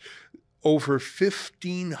guess. Over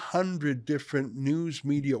 1,500 different news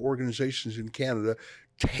media organizations in Canada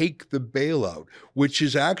take the bailout, which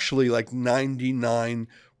is actually like 99.8%,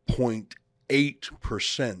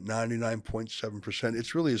 99.7%.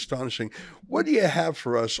 It's really astonishing. What do you have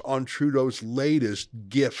for us on Trudeau's latest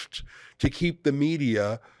gift to keep the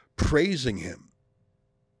media praising him?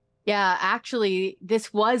 Yeah, actually,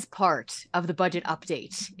 this was part of the budget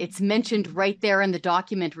update. It's mentioned right there in the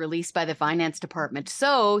document released by the Finance Department.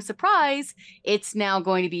 So, surprise, it's now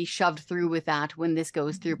going to be shoved through with that when this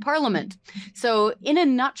goes through Parliament. So, in a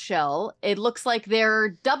nutshell, it looks like they're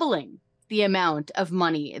doubling the amount of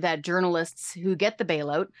money that journalists who get the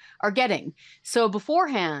bailout are getting. So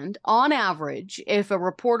beforehand, on average, if a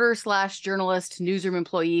reporter / journalist, newsroom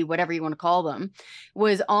employee, whatever you want to call them,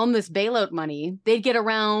 was on this bailout money, they'd get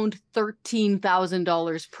around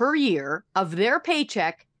 $13,000 per year of their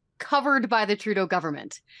paycheck covered by the Trudeau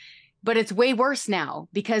government. But it's way worse now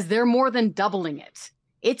because they're more than doubling it.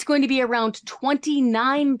 It's going to be around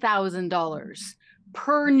 $29,000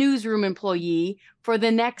 per newsroom employee for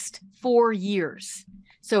the next 4 years.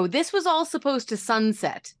 So this was all supposed to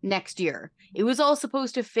sunset next year. It was all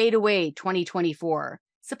supposed to fade away 2024.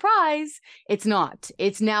 Surprise, it's not.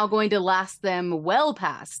 It's now going to last them well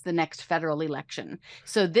past the next federal election.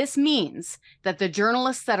 So this means that the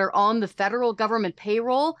journalists that are on the federal government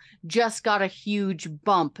payroll just got a huge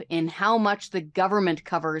bump in how much the government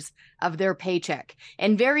covers of their paycheck.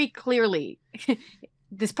 And very clearly,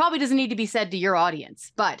 this probably doesn't need to be said to your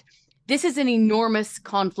audience, but this is an enormous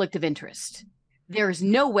conflict of interest. There's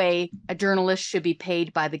no way a journalist should be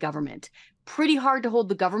paid by the government. Pretty hard to hold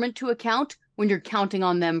the government to account when you're counting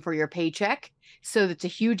on them for your paycheck. So that's a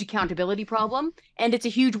huge accountability problem, and it's a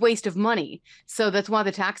huge waste of money. So that's why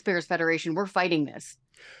the Taxpayers Federation, we're fighting this.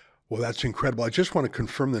 Well, that's incredible. I just want to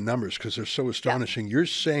confirm the numbers because they're so astonishing. Yeah. You're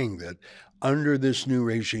saying that under this new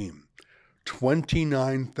regime,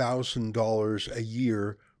 $29,000 a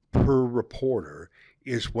year per reporter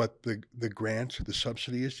is what the grant, the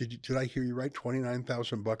subsidy is. Did I hear you right?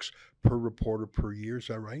 $29,000 per reporter per year. Is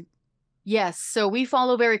that right? Yes, so we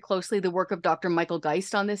follow very closely the work of Dr. Michael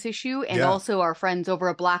Geist on this issue, and also our friends over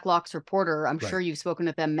at Blacklock's Reporter. I'm sure you've spoken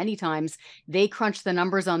with them many times. They crunch the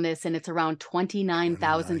numbers on this, and it's around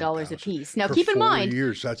 $29,000 a piece. Now, keep in mind, 4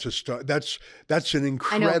 years, that's an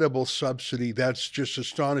incredible subsidy. That's just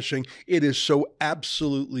astonishing. It is so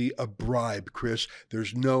absolutely a bribe, Chris.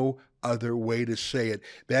 There's no other way to say it.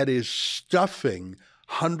 That is stuffing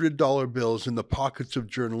 $100 bills in the pockets of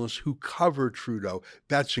journalists who cover Trudeau.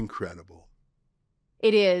 That's incredible.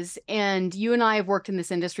 It is. And you and I have worked in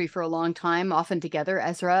this industry for a long time, often together,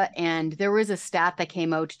 Ezra. And there was a stat that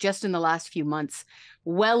came out just in the last few months.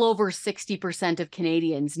 Well over 60% of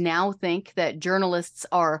Canadians now think that journalists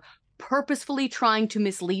are purposefully trying to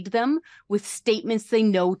mislead them with statements they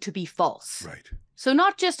know to be false. Right. So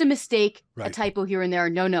not just a mistake, a typo here and there.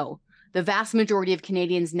 No. The vast majority of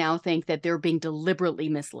Canadians now think that they're being deliberately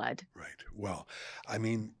misled. Right. Well, I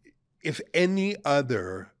mean, if any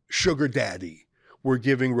other sugar daddy were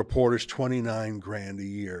giving reporters $29,000 a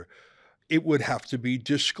year, it would have to be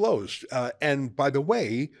disclosed. And by the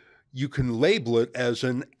way, you can label it as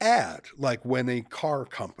an ad, like when a car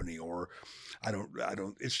company or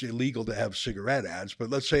it's illegal to have cigarette ads, but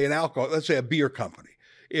let's say a beer company.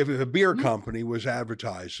 If a beer company was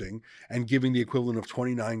advertising and giving the equivalent of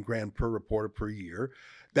 $29,000 per reporter per year,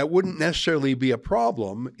 that wouldn't necessarily be a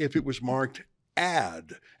problem if it was marked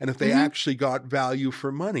ad and if they actually got value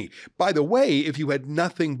for money. By the way, if you had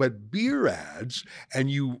nothing but beer ads and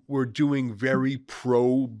you were doing very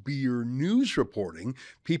pro-beer news reporting,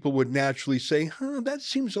 people would naturally say, that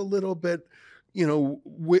seems a little bit a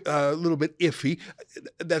little bit iffy.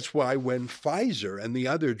 That's why when Pfizer and the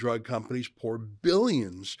other drug companies pour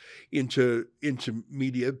billions into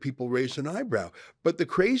media, people raise an eyebrow. But the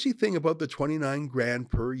crazy thing about the $29,000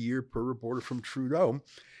 per year per reporter from Trudeau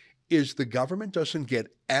is the government doesn't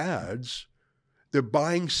get ads. They're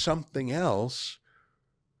buying something else.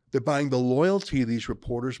 They're buying the loyalty of these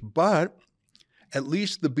reporters, but at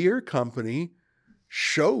least the beer company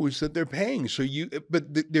shows that they're paying.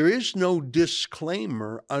 But there is no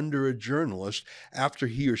disclaimer under a journalist after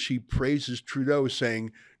he or she praises Trudeau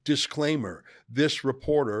saying, disclaimer, this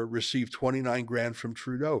reporter received $29,000 from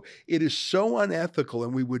Trudeau. It is so unethical,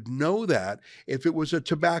 and we would know that if it was a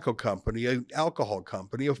tobacco company, an alcohol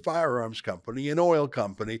company, a firearms company, an oil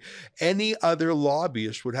company. Any other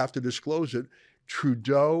lobbyist would have to disclose it.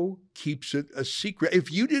 Trudeau keeps it a secret.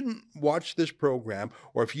 If you didn't watch this program,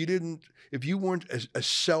 or if you weren't a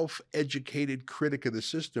self-educated critic of the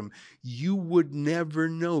system, you would never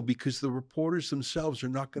know because the reporters themselves are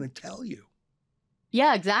not going to tell you.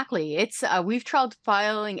 Yeah, exactly. It's we've tried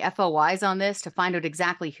filing FOIs on this to find out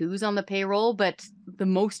exactly who's on the payroll, but the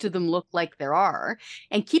most of them look like there are.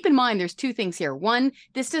 And keep in mind, there's two things here. One,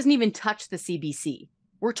 this doesn't even touch the CBC.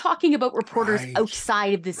 We're talking about reporters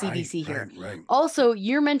outside of the CBC here. Also,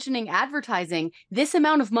 you're mentioning advertising. This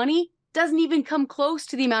amount of money doesn't even come close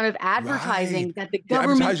to the amount of advertising that the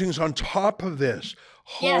government... The advertising is on top of this.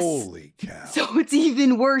 Holy cow. So it's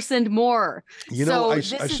even worse and more. I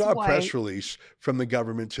saw a press release from the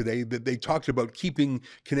government today that they talked about keeping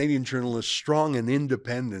Canadian journalists strong and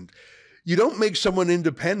independent. You don't make someone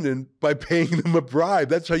independent by paying them a bribe.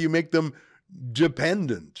 That's how you make them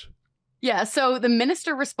dependent. Yeah, so the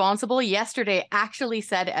minister responsible yesterday actually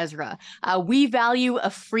said, Ezra, we value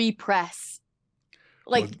a free press.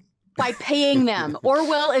 By paying them.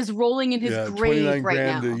 Orwell is rolling in his grave right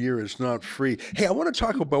now. $29,000 a year is not free. Hey, I want to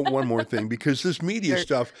talk about one more thing, because this media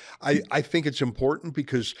stuff, I think it's important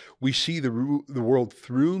because we see the world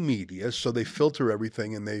through media, so they filter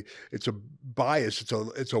everything, and it's a bias,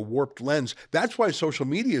 it's a warped lens. That's why social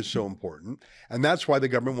media is so important, and that's why the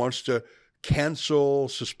government wants to cancel,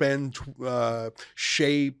 suspend,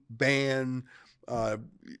 shape, ban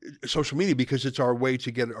social media, because it's our way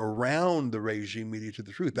to get around the regime media to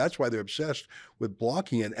the truth. That's why they're obsessed with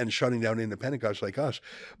blocking it and shutting down independent guys like us.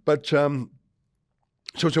 But so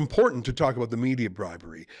it's important to talk about the media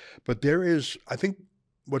bribery. But there is, I think,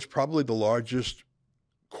 what's probably the largest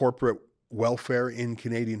corporate welfare in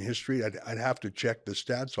Canadian history. I'd have to check the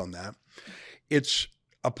stats on that. It's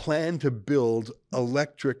a plan to build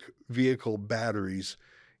electric vehicle batteries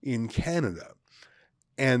in Canada.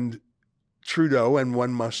 And Trudeau, and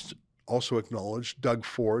one must also acknowledge Doug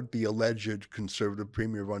Ford, the alleged Conservative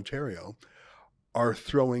Premier of Ontario, are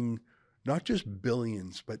throwing not just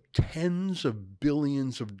billions, but tens of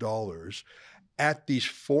billions of dollars at these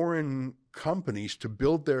foreign companies to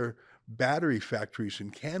build their battery factories in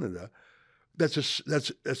Canada. That's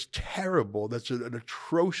terrible. That's an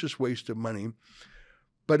atrocious waste of money.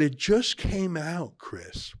 But it just came out,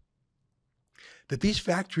 Chris, that these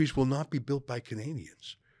factories will not be built by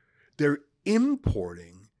Canadians. They're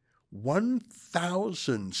importing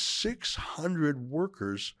 1,600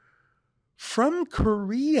 workers from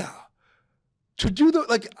Korea to do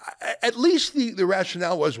at least the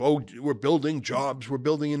rationale was, oh, we're building jobs, we're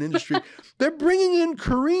building an industry. They're bringing in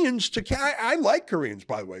Koreans to, I like Koreans,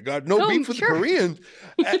 by the way, got no beef with the Koreans,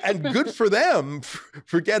 and good for them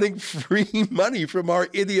for getting free money from our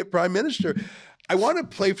idiot prime minister. I want to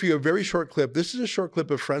play for you a very short clip. This is a short clip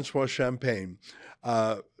of Francois Champagne,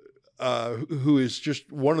 who is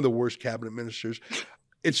just one of the worst cabinet ministers.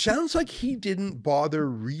 It sounds like he didn't bother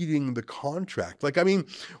reading the contract. Like, I mean,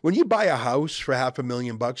 when you buy a house for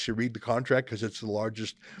 $500,000, you read the contract because it's the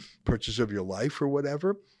largest purchase of your life or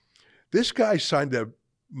whatever. This guy signed a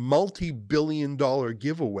multi-billion-dollar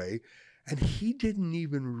giveaway, and he didn't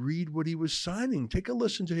even read what he was signing. Take a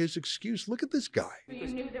listen to his excuse. Look at this guy. You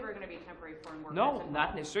knew there were going to be temporary foreign workers. No,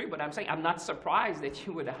 not necessarily, but I'm saying I'm not surprised that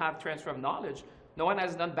you would have transfer of knowledge. No one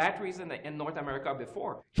has done batteries in North America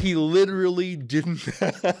before. He literally didn't.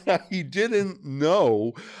 He didn't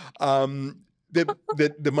know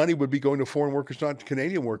that the money would be going to foreign workers, not to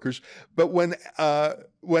Canadian workers. But when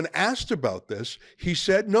asked about this, he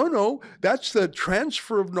said, "No, that's the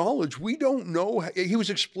transfer of knowledge. We don't know." He was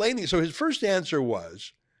explaining. So his first answer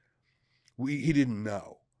was, he didn't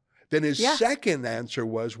know. Then his second answer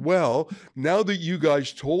was, well, now that you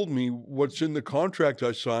guys told me what's in the contract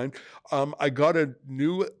I signed, I got a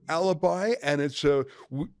new alibi, and it's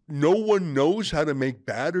no one knows how to make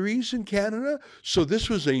batteries in Canada. So this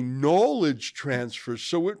was a knowledge transfer.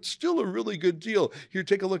 So it's still a really good deal. Here,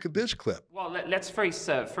 take a look at this clip. Well, let's face,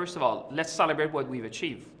 first of all, let's celebrate what we've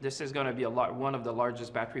achieved. This is going to be one of the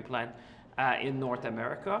largest battery plants in North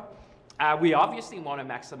America. We obviously want to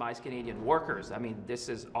maximize Canadian workers. I mean, this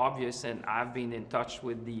is obvious, and I've been in touch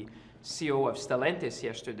with the CEO of Stellantis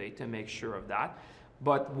yesterday to make sure of that.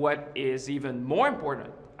 But what is even more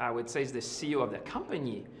important, I would say, is the CEO of the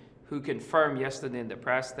company who confirmed yesterday in the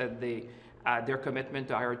press that their commitment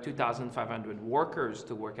to hire 2,500 workers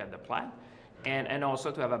to work at the plant, and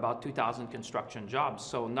also to have about 2,000 construction jobs.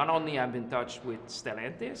 So not only I've been in touch with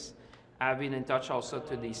Stellantis, I've been in touch also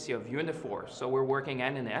to the CEO of Unifor. So we're working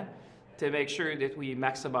hand in hand to make sure that we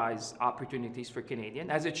maximize opportunities for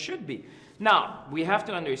Canadians, as it should be. Now, we have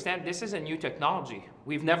to understand this is a new technology.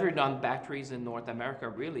 We've never done batteries in North America,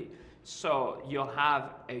 really. So you'll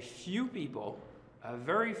have a few people, a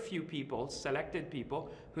very few people, selected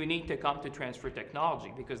people, who need to come to transfer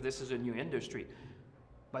technology because this is a new industry.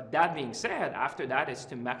 But that being said, after that is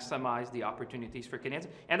to maximize the opportunities for Canadians.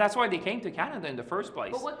 And that's why they came to Canada in the first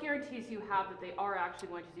place. But what guarantees you have that they are actually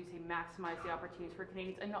going to, as you say, maximize the opportunities for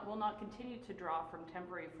Canadians and will not continue to draw from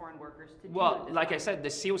temporary foreign workers to do Well, like I said, the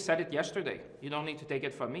CEO said it yesterday. You don't need to take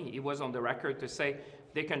it from me. He was on the record to say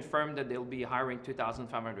they confirmed that they'll be hiring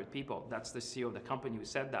 2,500 people. That's the CEO of the company who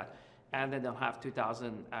said that. And then they'll have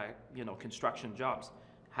 2,000 construction jobs,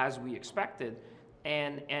 as we expected.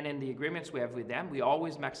 And in the agreements we have with them, we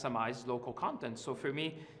always maximize local content. So for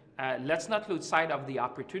me, let's not lose sight of the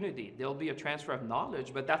opportunity. There'll be a transfer of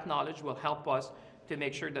knowledge, but that knowledge will help us to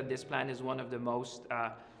make sure that this plant is one of the most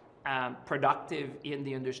productive in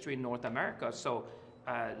the industry in North America. So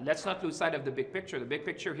let's not lose sight of the big picture. The big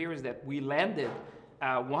picture here is that we landed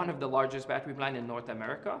one of the largest battery plants in North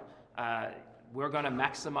America. We're going to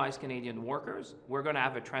maximize Canadian workers. We're going to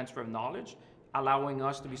have a transfer of knowledge, allowing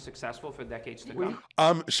us to be successful for decades to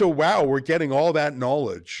come. So wow, we're getting all that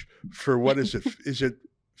knowledge for what is it? Is it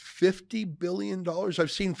 $50 billion?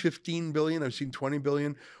 I've seen 15 billion. I've seen 20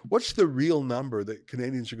 billion. What's the real number that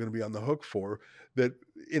Canadians are going to be on the hook for that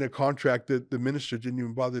in a contract that the minister didn't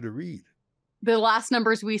even bother to read? The last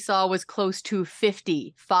numbers we saw was close to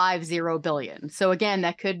 50 billion. So again,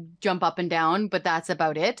 that could jump up and down, but that's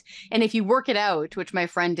about it. And if you work it out, which my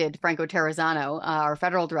friend did, Franco Terrazzano, our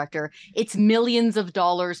federal director, it's millions of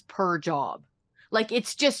dollars per job. Like,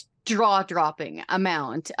 it's just jaw-dropping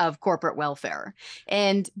amount of corporate welfare.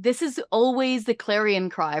 And this is always the clarion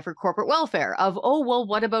cry for corporate welfare of, oh, well,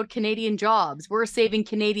 what about Canadian jobs? We're saving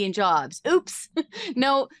Canadian jobs. Oops.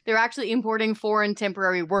 No, they're actually importing foreign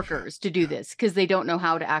temporary workers to do this because they don't know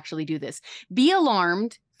how to actually do this. Be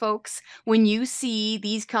alarmed, folks, when you see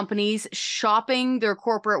these companies shopping their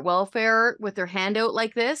corporate welfare with their handout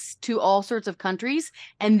like this to all sorts of countries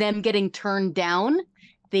and them getting turned down.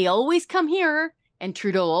 They always come here. And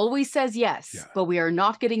Trudeau always says yes, but we are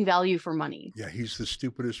not getting value for money. Yeah, he's the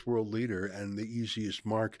stupidest world leader and the easiest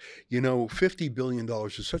mark. You know, $50 billion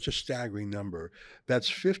is such a staggering number. That's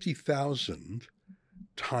 50,000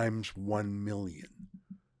 times 1 million.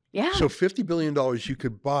 Yeah. So $50 billion, you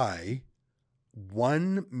could buy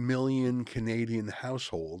 1 million Canadian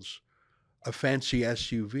households a fancy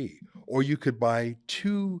SUV, or you could buy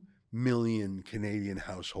 2 million Canadian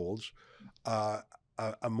households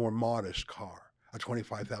a more modest car, a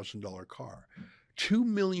 $25,000 car. 2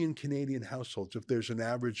 million Canadian households, if there's an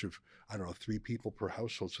average of, I don't know, 3 people per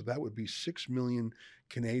household, so that would be 6 million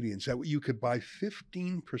Canadians. That you could buy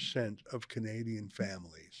 15% of Canadian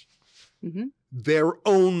families their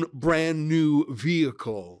own brand new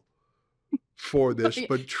vehicle for this.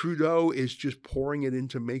 But Trudeau is just pouring it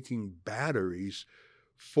into making batteries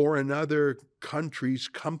for another country's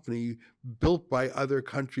company built by other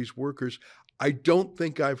countries' workers. I don't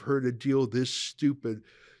think I've heard a deal this stupid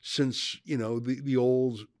since, you know, the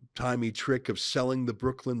old-timey trick of selling the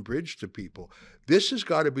Brooklyn Bridge to people. This has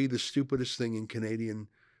got to be the stupidest thing in Canadian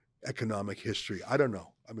economic history. I don't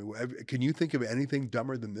know. I mean, can you think of anything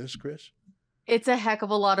dumber than this, Chris? It's a heck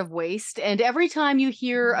of a lot of waste. And every time you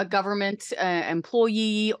hear a government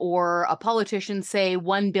employee or a politician say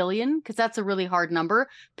 1 billion, because that's a really hard number,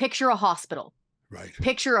 picture a hospital. Right.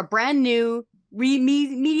 Picture a brand new,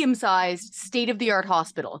 medium-sized, state-of-the-art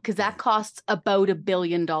hospital, because that costs about $1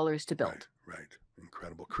 billion to build. Right.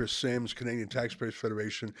 Incredible. Chris Sims, Canadian Taxpayers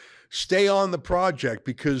Federation. Stay on the project,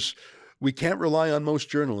 because we can't rely on most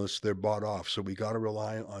journalists. They're bought off. So we got to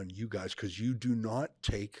rely on you guys, because you do not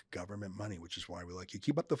take government money, which is why we like you.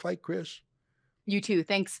 Keep up the fight, Chris. You too.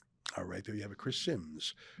 Thanks. All right. There you have it. Chris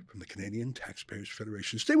Sims from the Canadian Taxpayers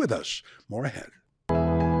Federation. Stay with us. More ahead.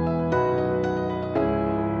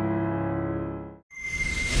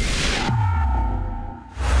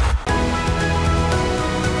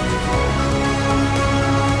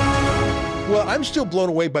 Well, I'm still blown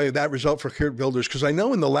away by that result for Geert Wilders, because I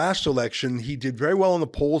know in the last election he did very well in the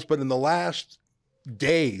polls, but in the last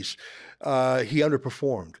days he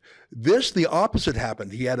underperformed. The opposite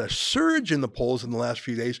happened. He had a surge in the polls in the last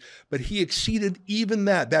few days, but he exceeded even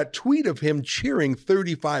that. That tweet of him cheering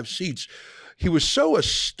 35 seats, he was so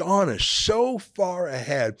astonished, so far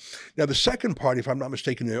ahead. Now, the second party, if I'm not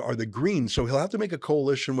mistaken, are the Greens. So he'll have to make a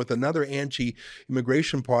coalition with another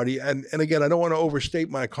anti-immigration party. And again, I don't want to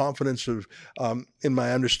overstate my confidence in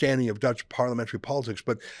my understanding of Dutch parliamentary politics,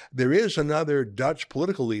 but there is another Dutch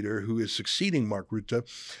political leader who is succeeding Mark Rutte,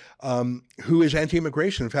 who is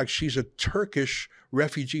anti-immigration. In fact, she's a Turkish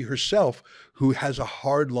refugee herself who has a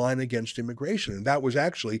hard line against immigration. And that was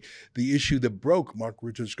actually the issue that broke Mark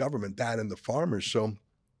Rutte's government, that and the farmers. So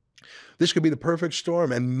this could be the perfect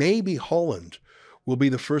storm. And maybe Holland will be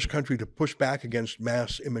the first country to push back against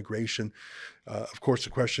mass immigration. Of course,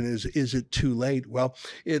 the question is it too late? Well,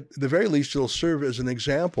 at the very least, it'll serve as an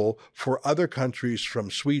example for other countries,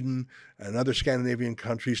 from Sweden and other Scandinavian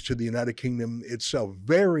countries to the United Kingdom itself.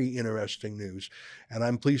 Very interesting news. And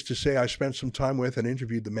I'm pleased to say I spent some time with and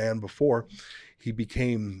interviewed the man before he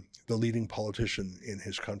became the leading politician in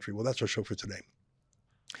his country. Well, that's our show for today.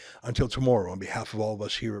 Until tomorrow, on behalf of all of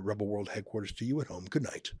us here at Rebel World Headquarters, to you at home, good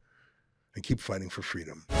night, and keep fighting for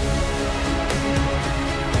freedom.